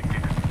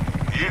restricted.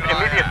 Leave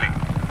immediately.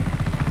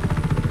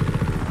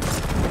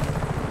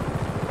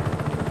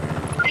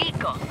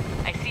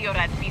 You're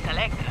at Vis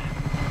Electra.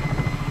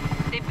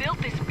 They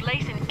built this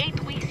place in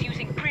 8 weeks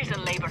using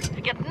prison labor,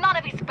 yet none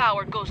of its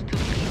power goes to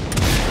me.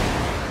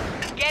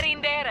 Get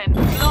in there and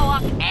blow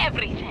up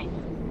everything.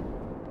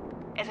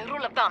 As a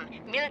rule of thumb,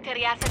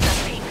 military assets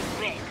are pink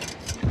red.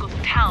 So go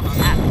to town on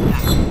that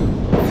stuff.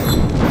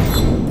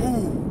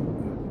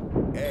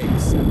 Ooh,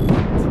 excellent.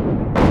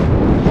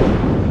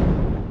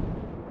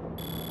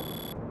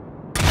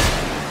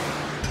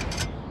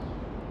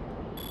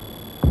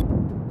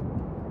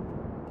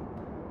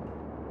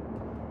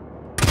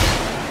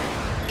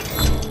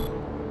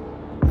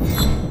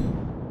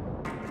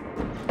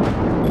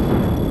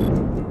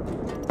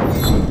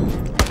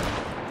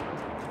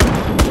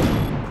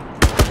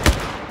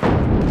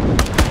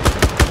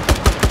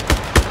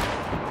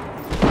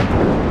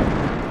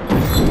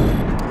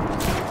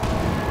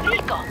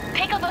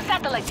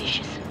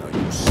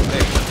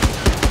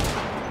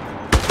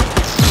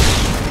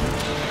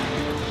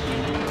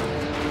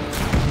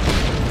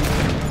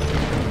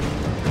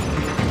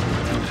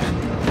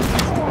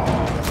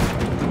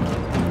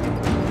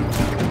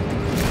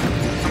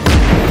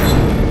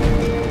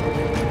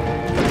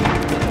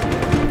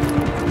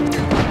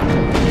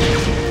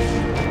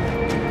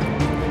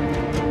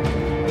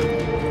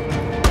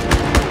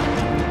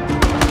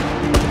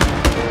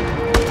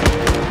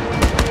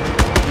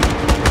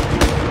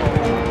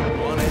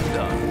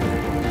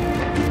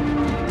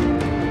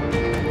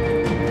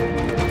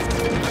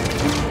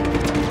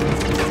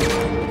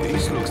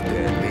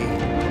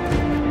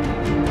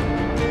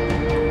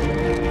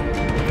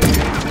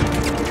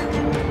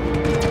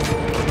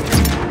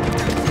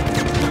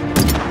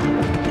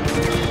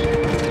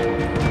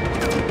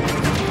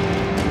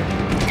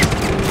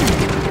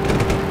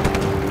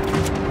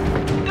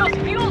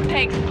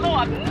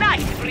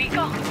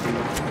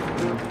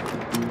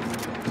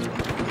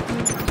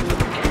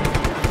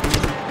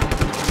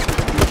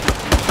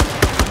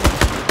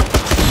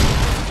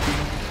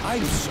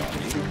 I'm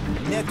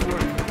sorry.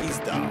 Network is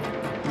down.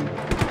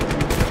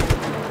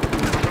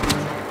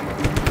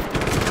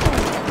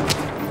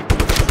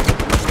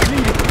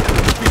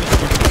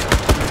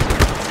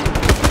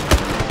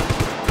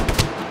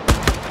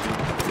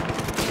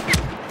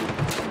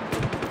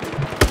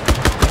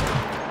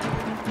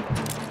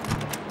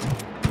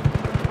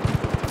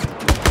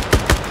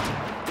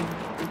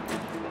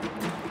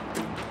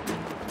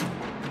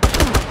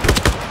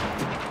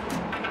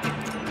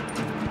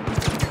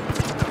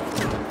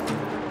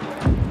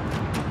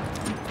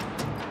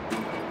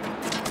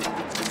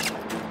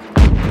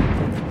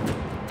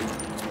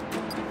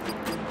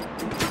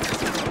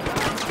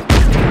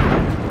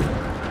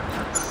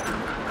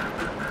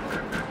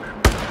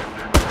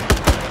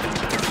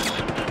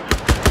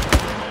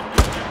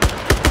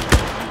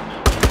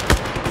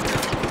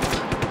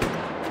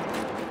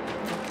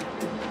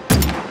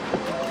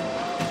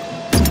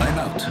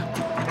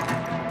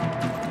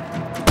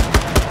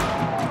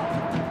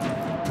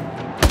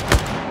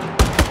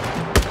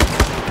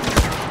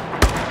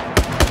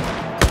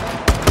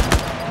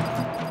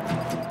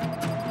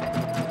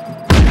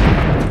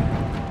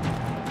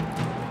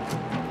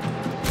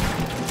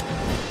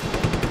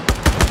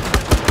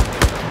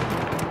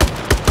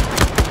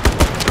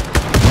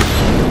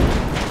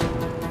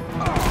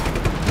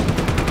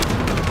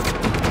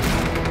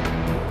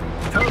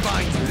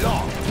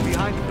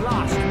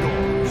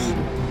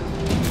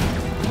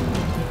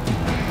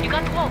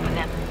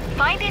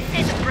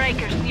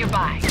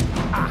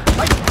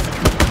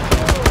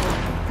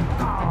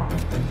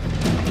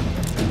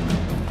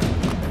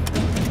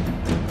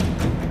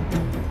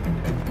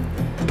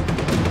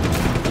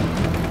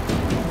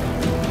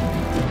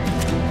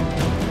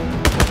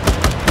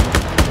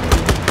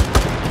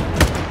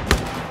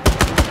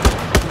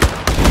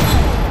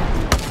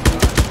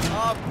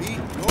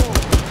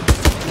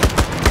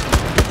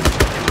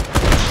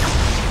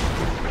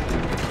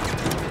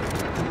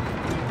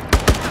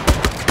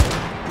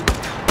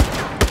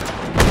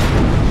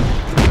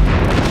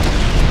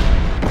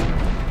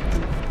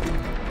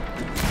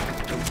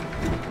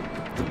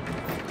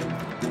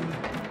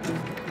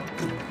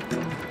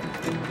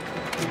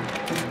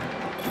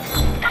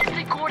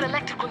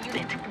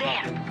 it.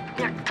 There.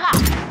 They're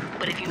tough.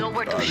 But if you know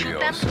where to shoot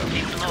them,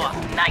 they blow up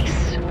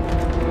nice.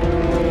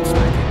 Looks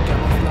like a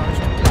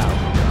camouflaged cloud.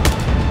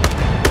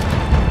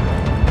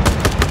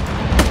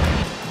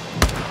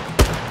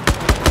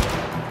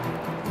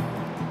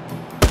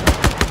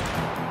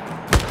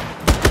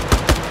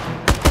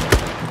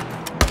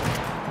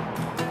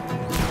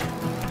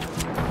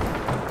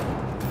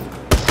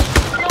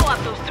 Blow up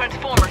those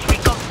transformers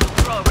because to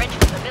throw a wrench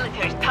into the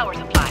military's power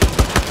supply.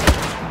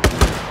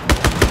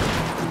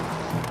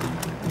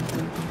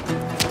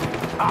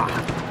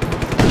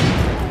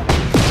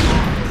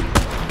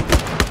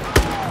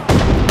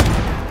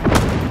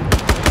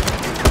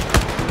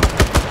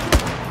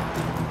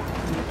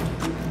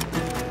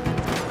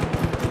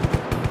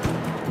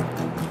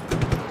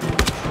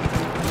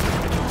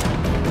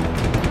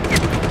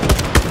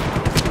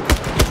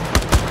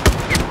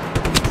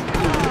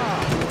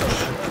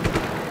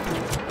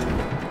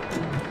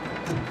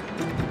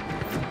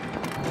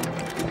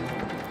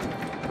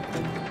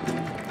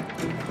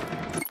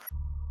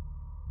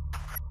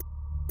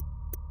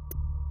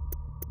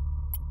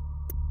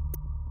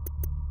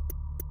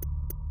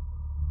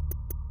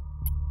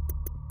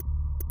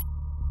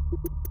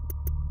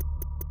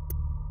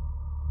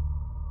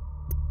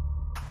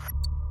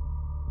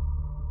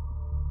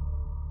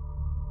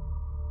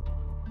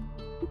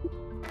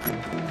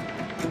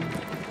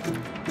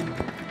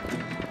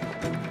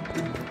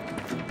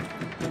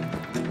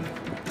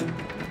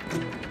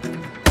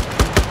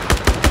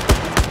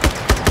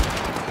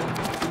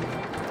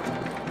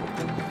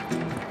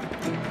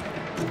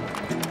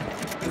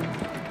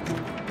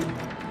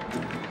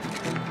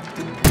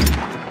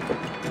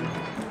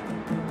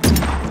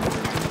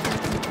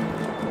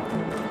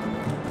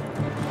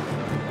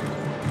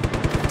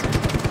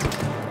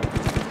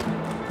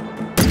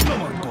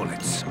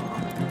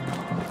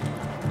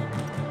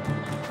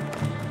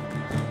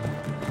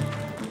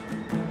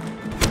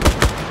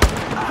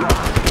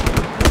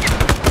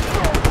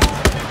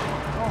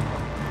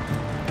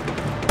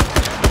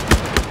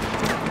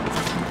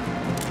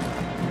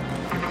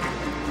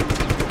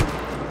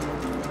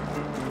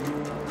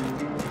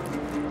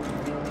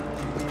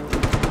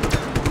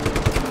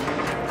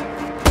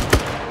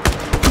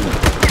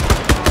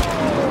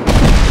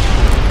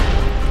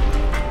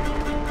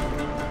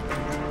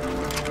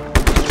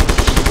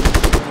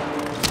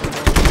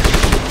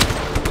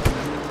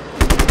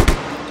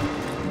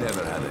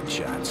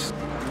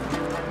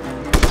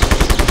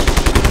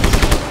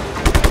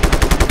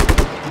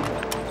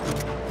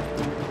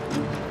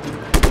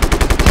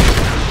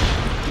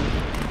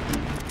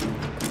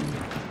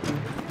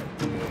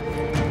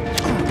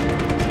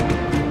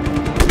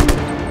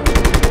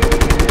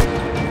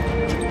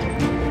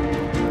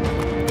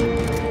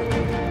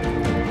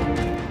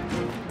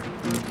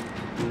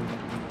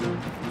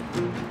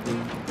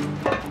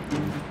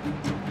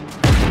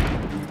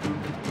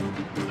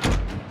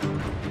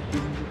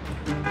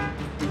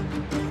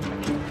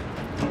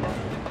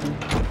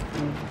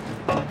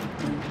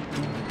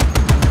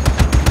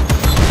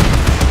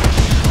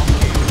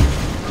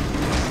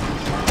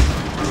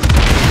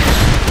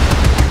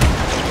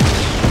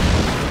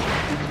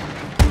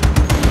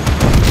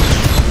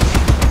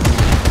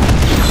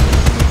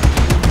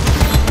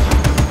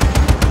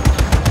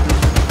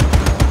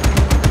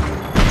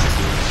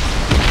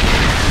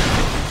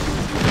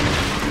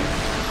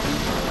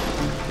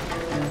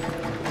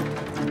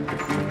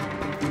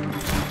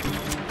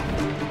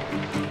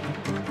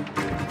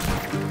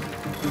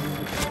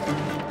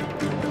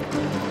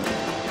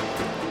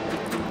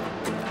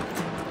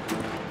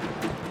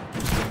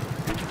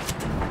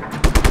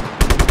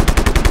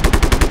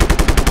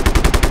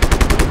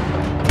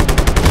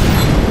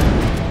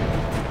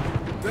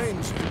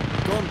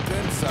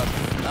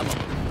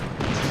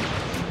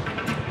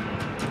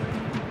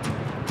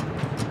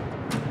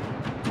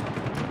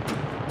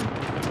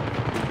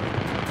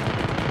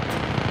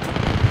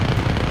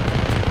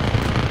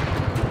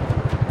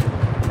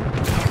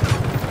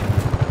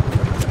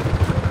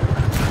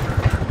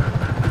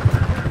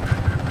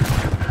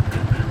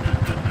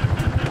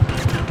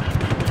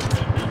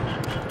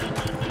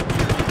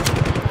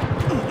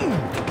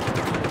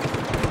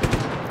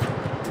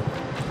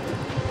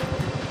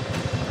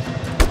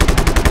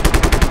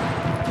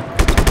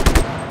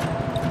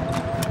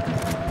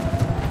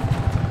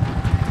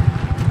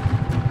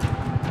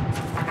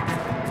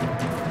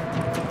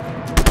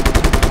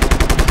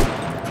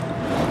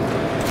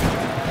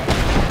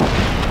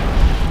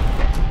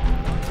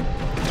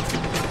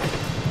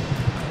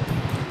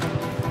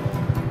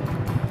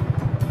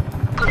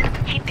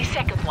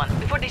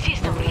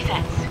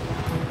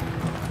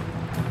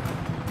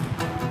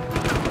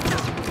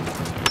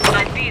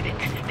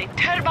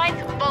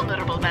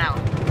 vulnerable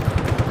now.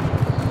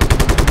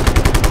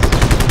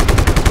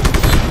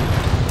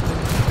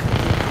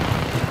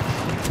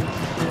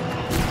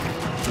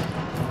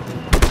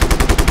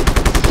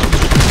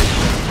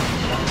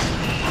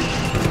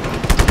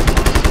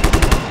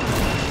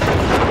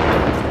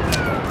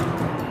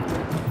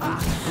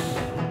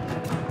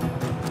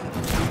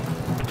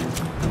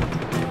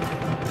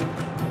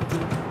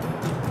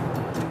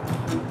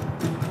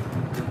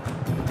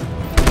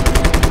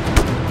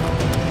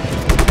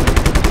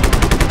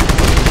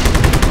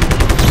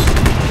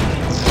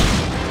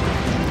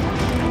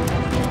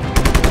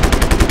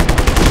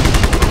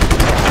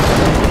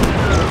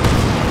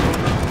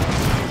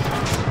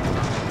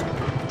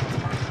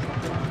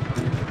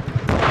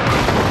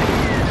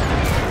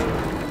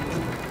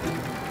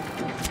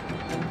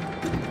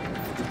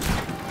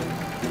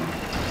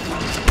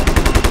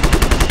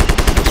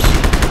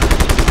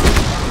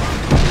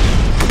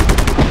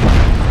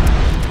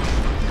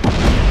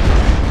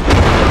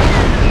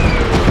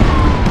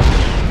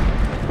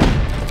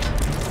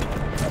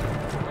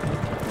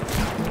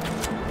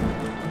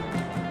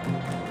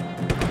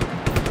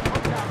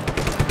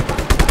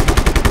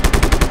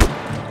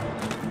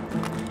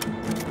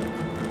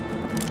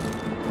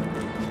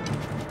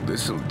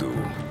 This'll do.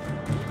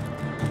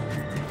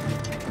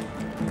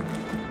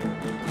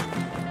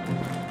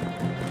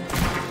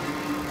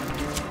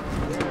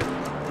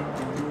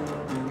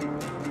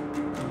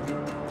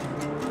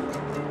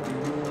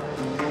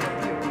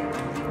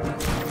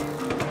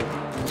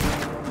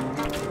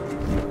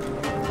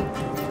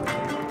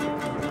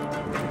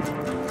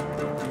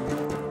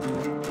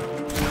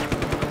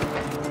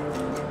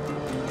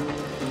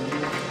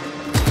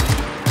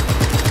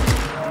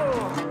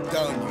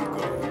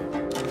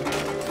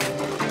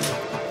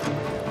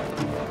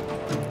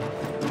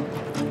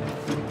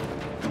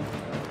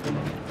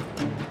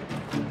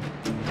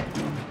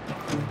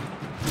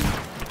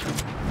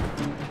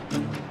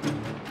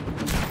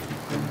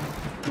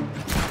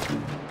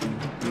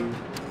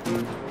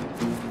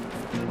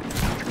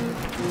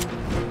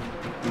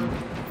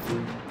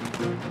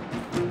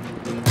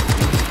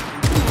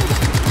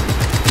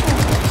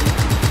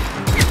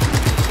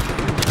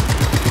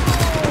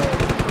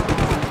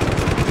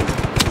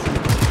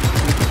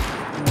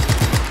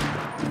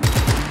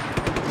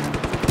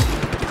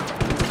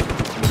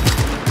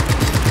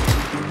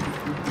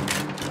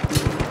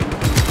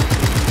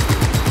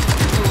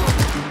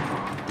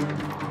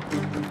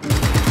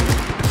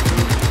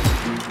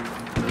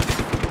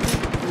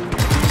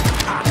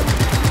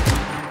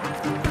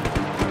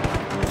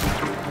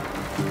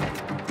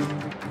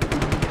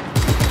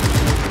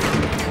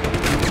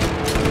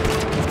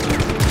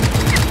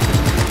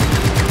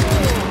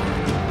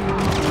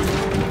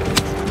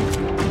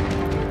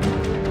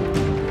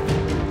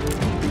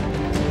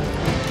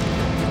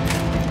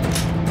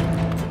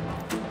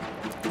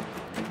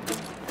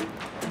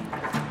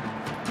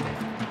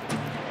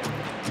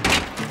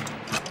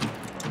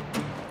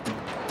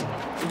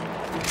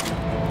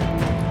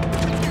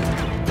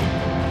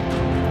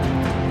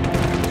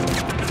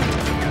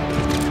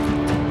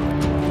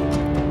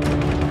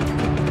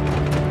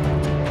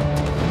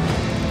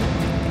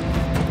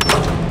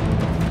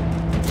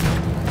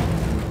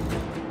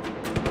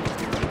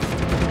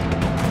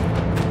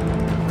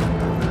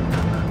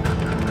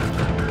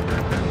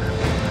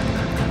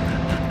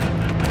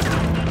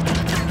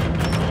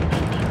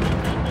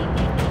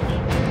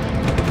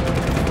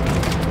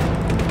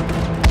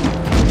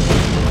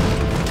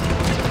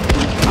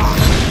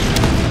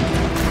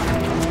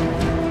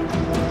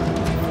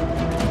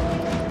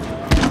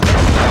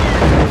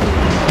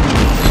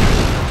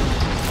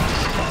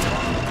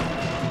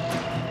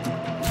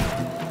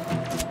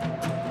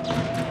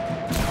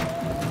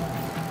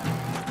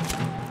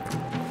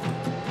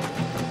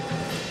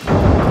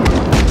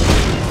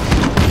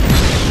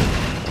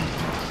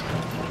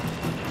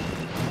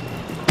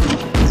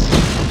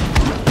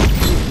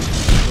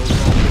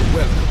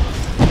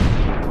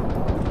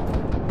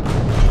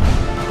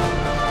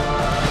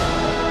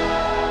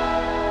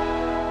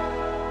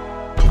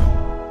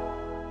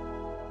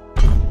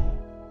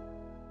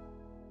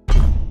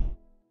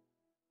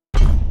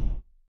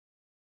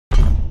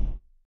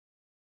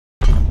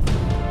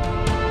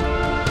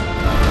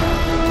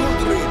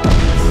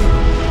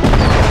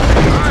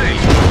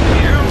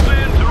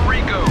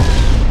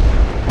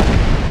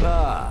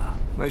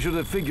 I should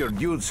have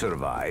figured you'd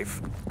survive.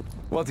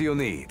 What do you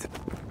need?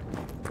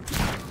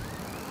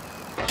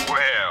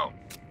 Well,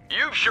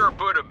 you've sure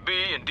put a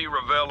bee in Di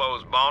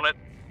Ravello's bonnet,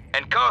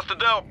 and Costa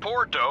del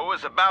Porto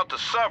is about to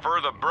suffer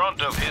the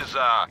brunt of his,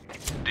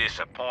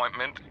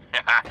 disappointment.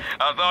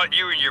 I thought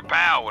you and your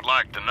pal would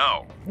like to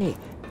know. Hey,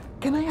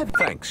 can I have...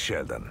 Thanks,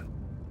 Sheldon.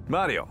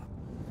 Mario,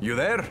 you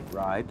there?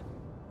 Right.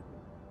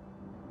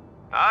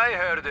 I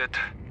heard it.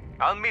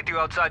 I'll meet you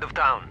outside of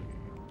town.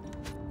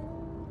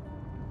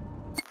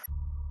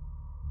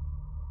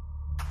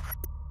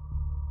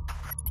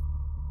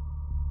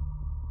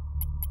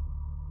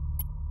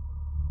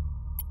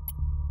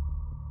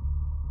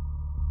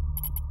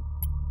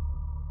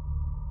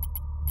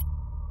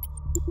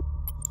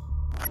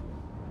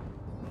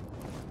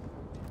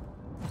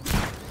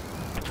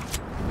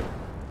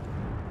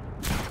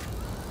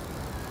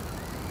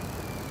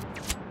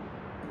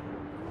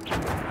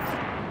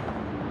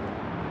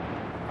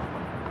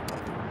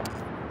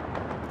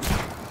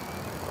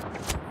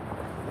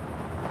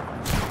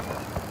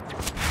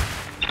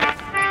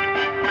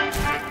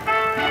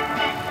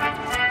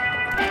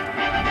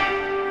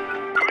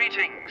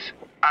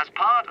 As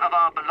part of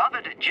our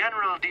beloved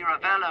General Di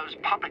Ravello's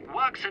Public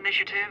Works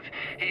initiative,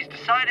 he's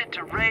decided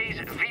to raise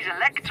Vis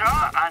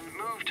Electra and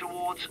move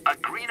towards a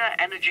greener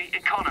energy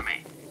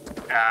economy.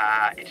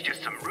 It's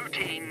just some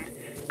routine,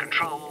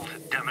 controlled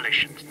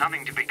demolitions,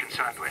 nothing to be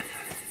concerned with.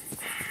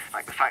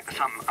 Like the fact that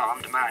some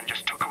armed man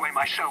just took away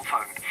my cell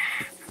phone.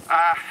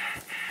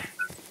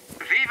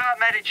 Viva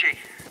Medici!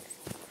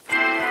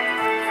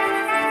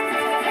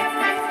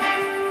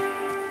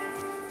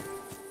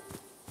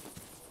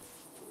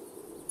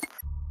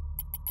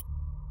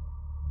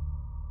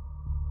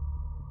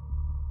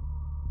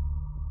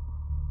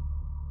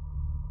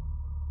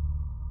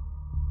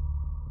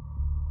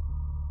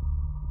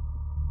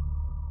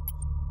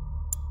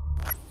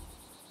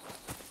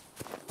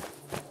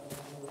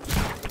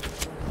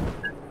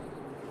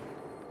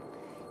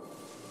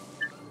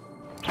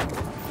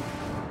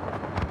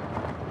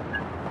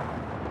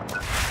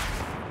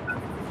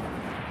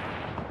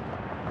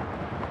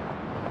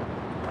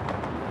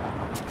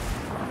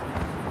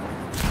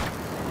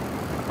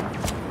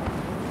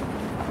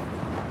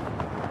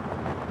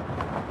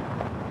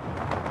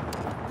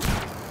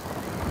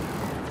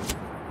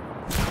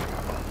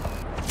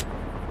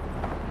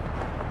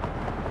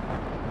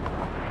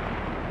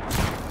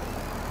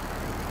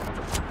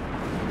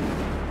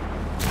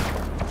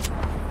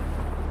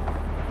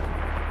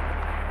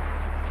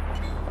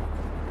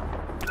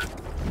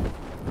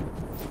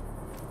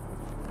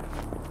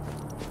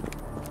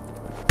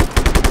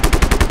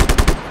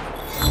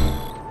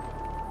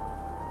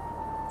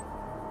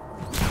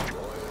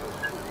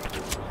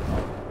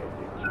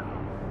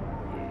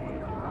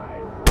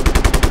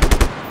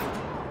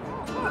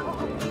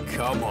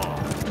 Come on.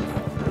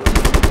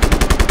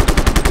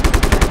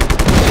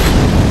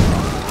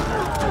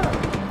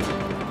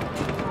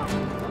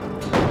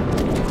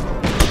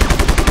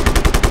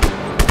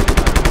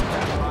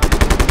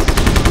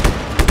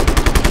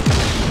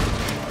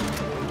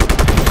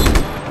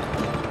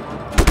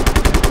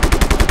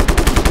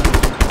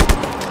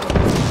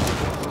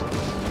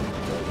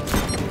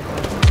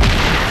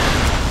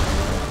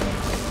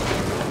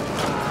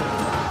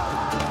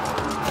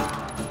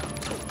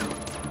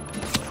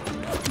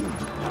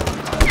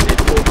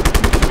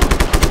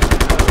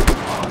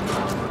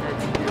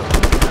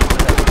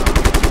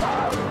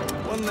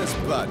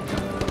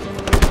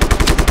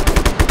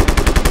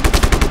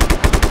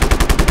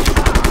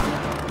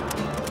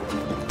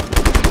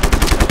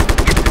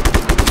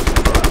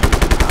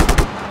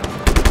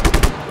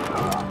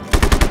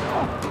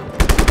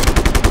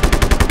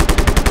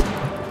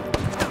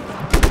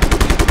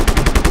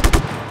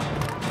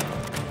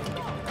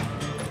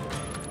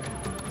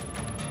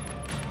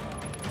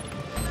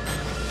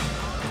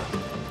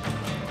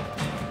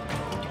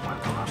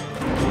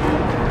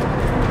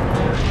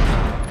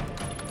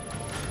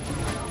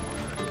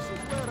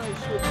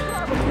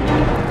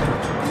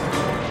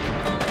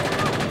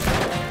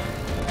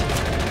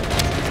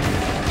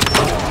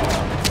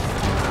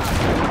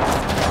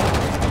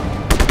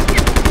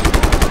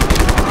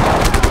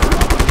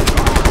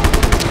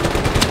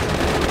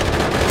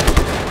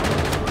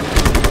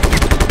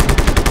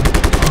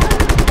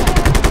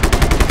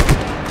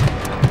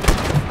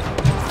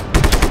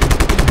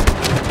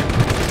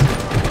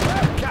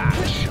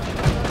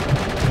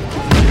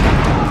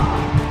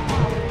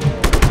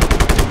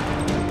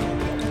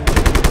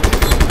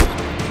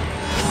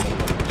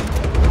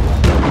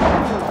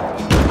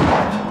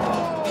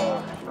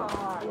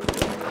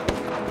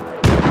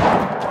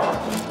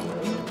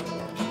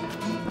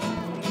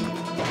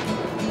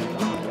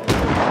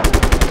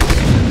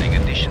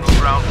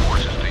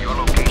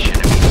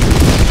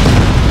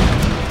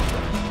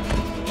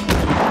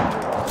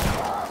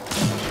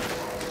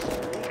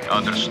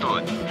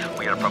 Understood.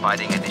 We are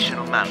providing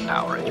additional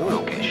manpower at your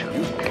location.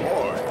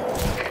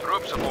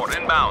 Troop support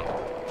inbound.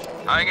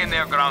 Hang in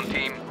there, ground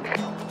team.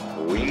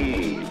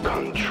 We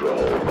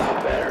control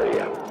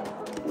Bavaria.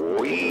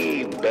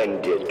 We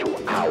bend it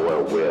to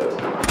our will.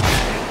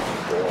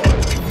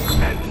 Forge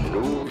and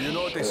new. You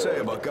know what they say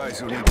about guys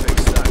who need big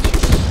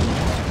statues?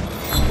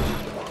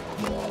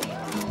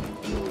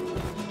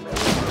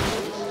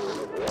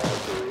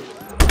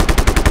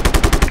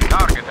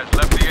 Target has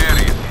left the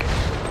area.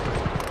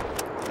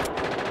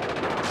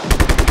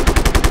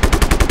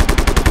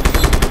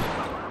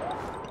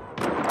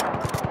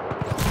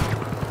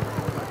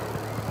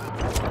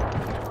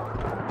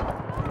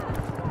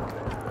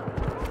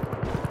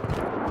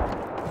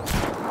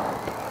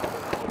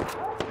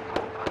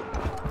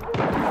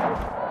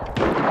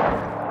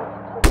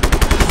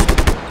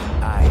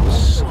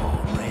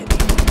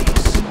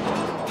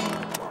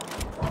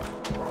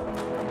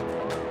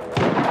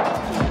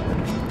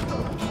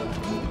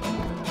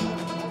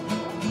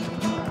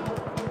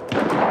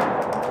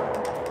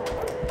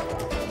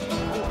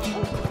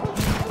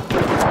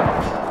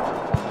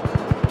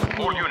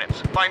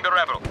 Find the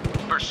rebel.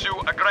 Pursue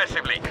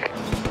aggressively.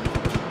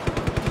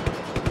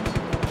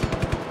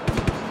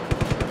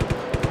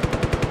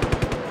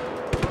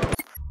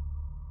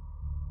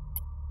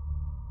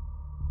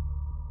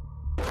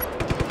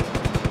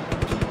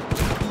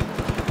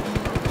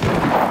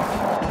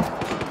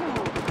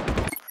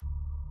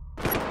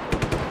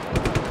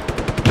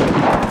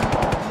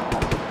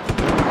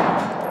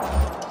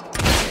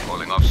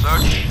 Calling off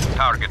search.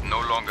 Target no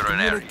longer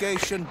an area.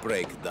 Communication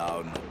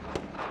breakdown.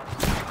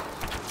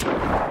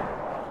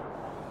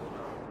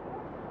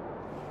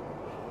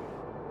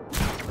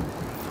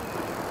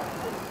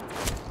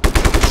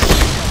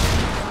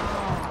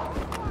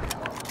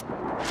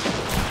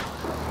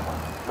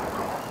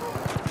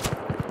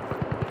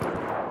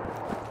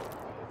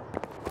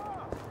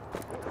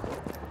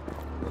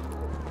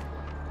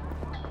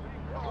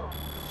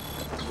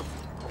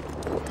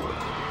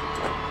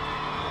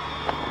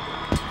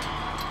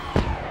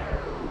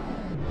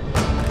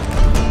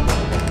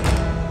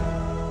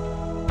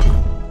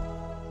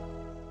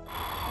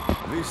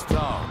 This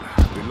town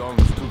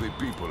belongs to the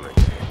people again.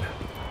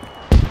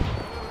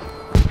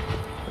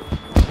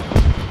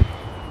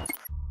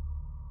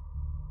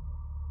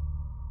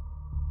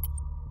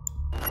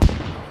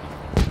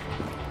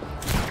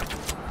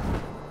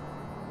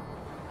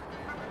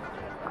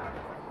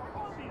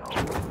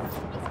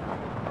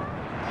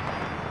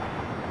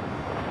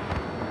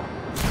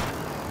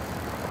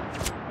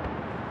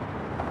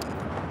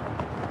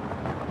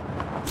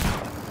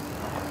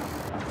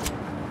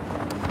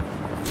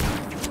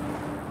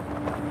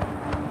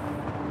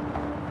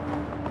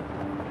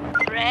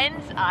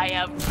 I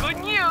have good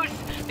news!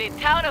 The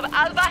town of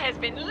Alba has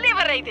been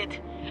liberated!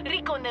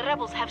 Rico and the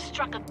rebels have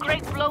struck a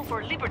great blow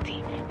for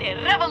liberty.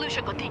 The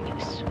revolution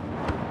continues.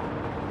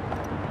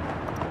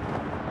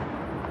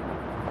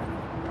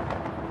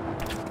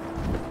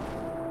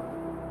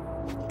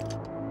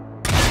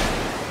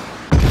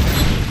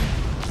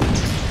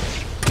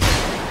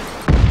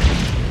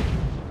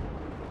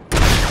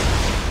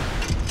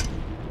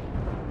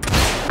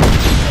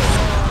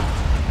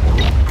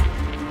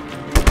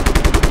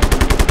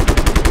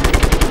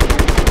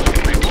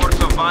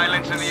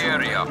 violence in the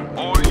area.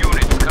 All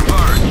units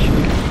converge.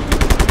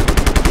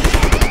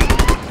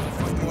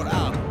 More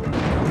out.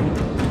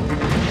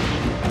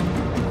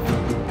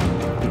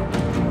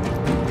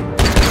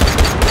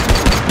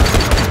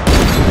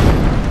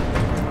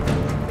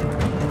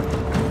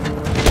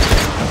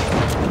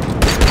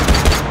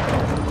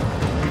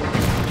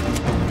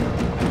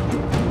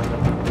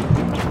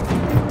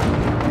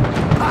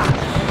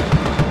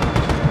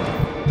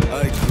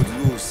 I could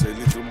use a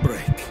little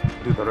break.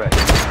 Do the rest.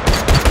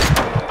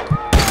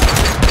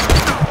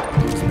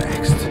 Who's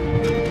next?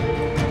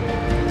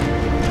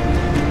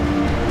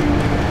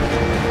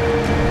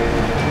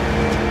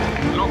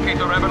 Locate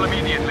the rebel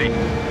immediately.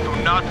 Do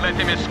not let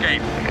him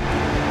escape.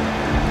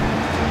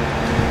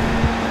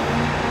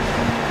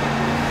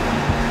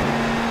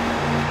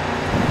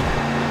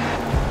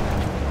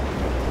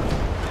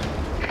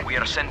 We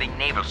are sending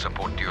naval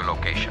support to your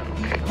location.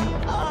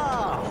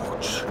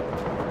 Ouch!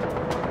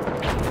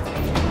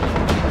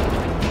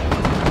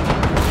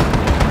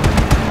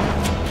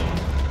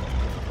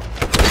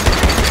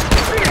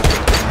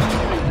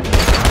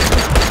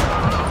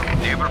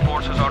 Naval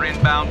forces are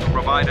inbound to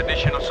provide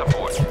additional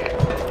support.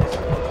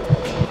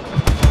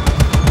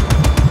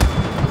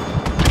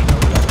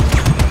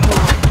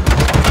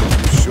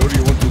 Sure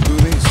you want to do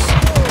this?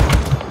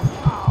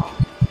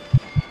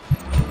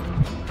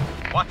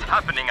 What's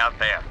happening out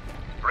there?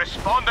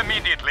 Respond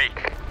immediately.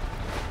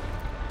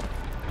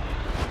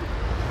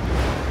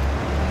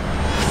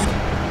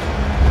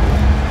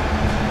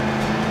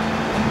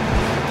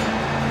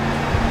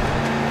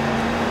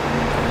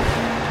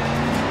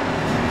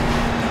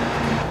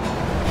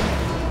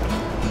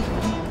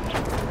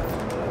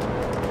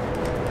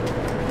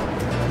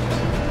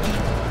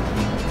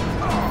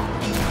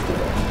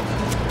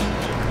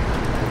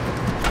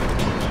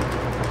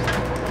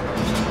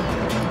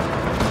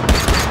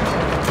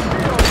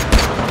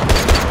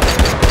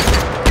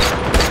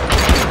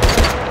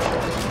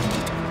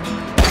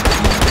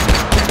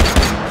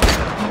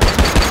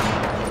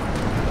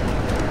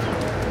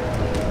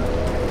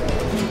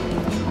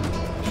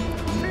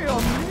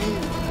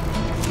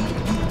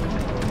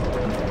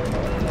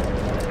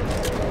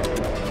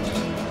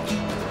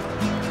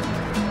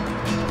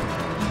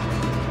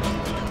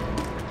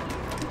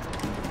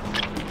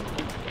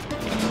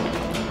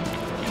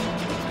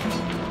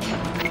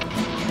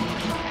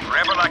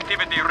 Rebel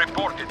activity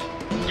reported.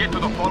 Get to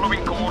the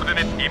following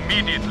coordinates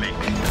immediately.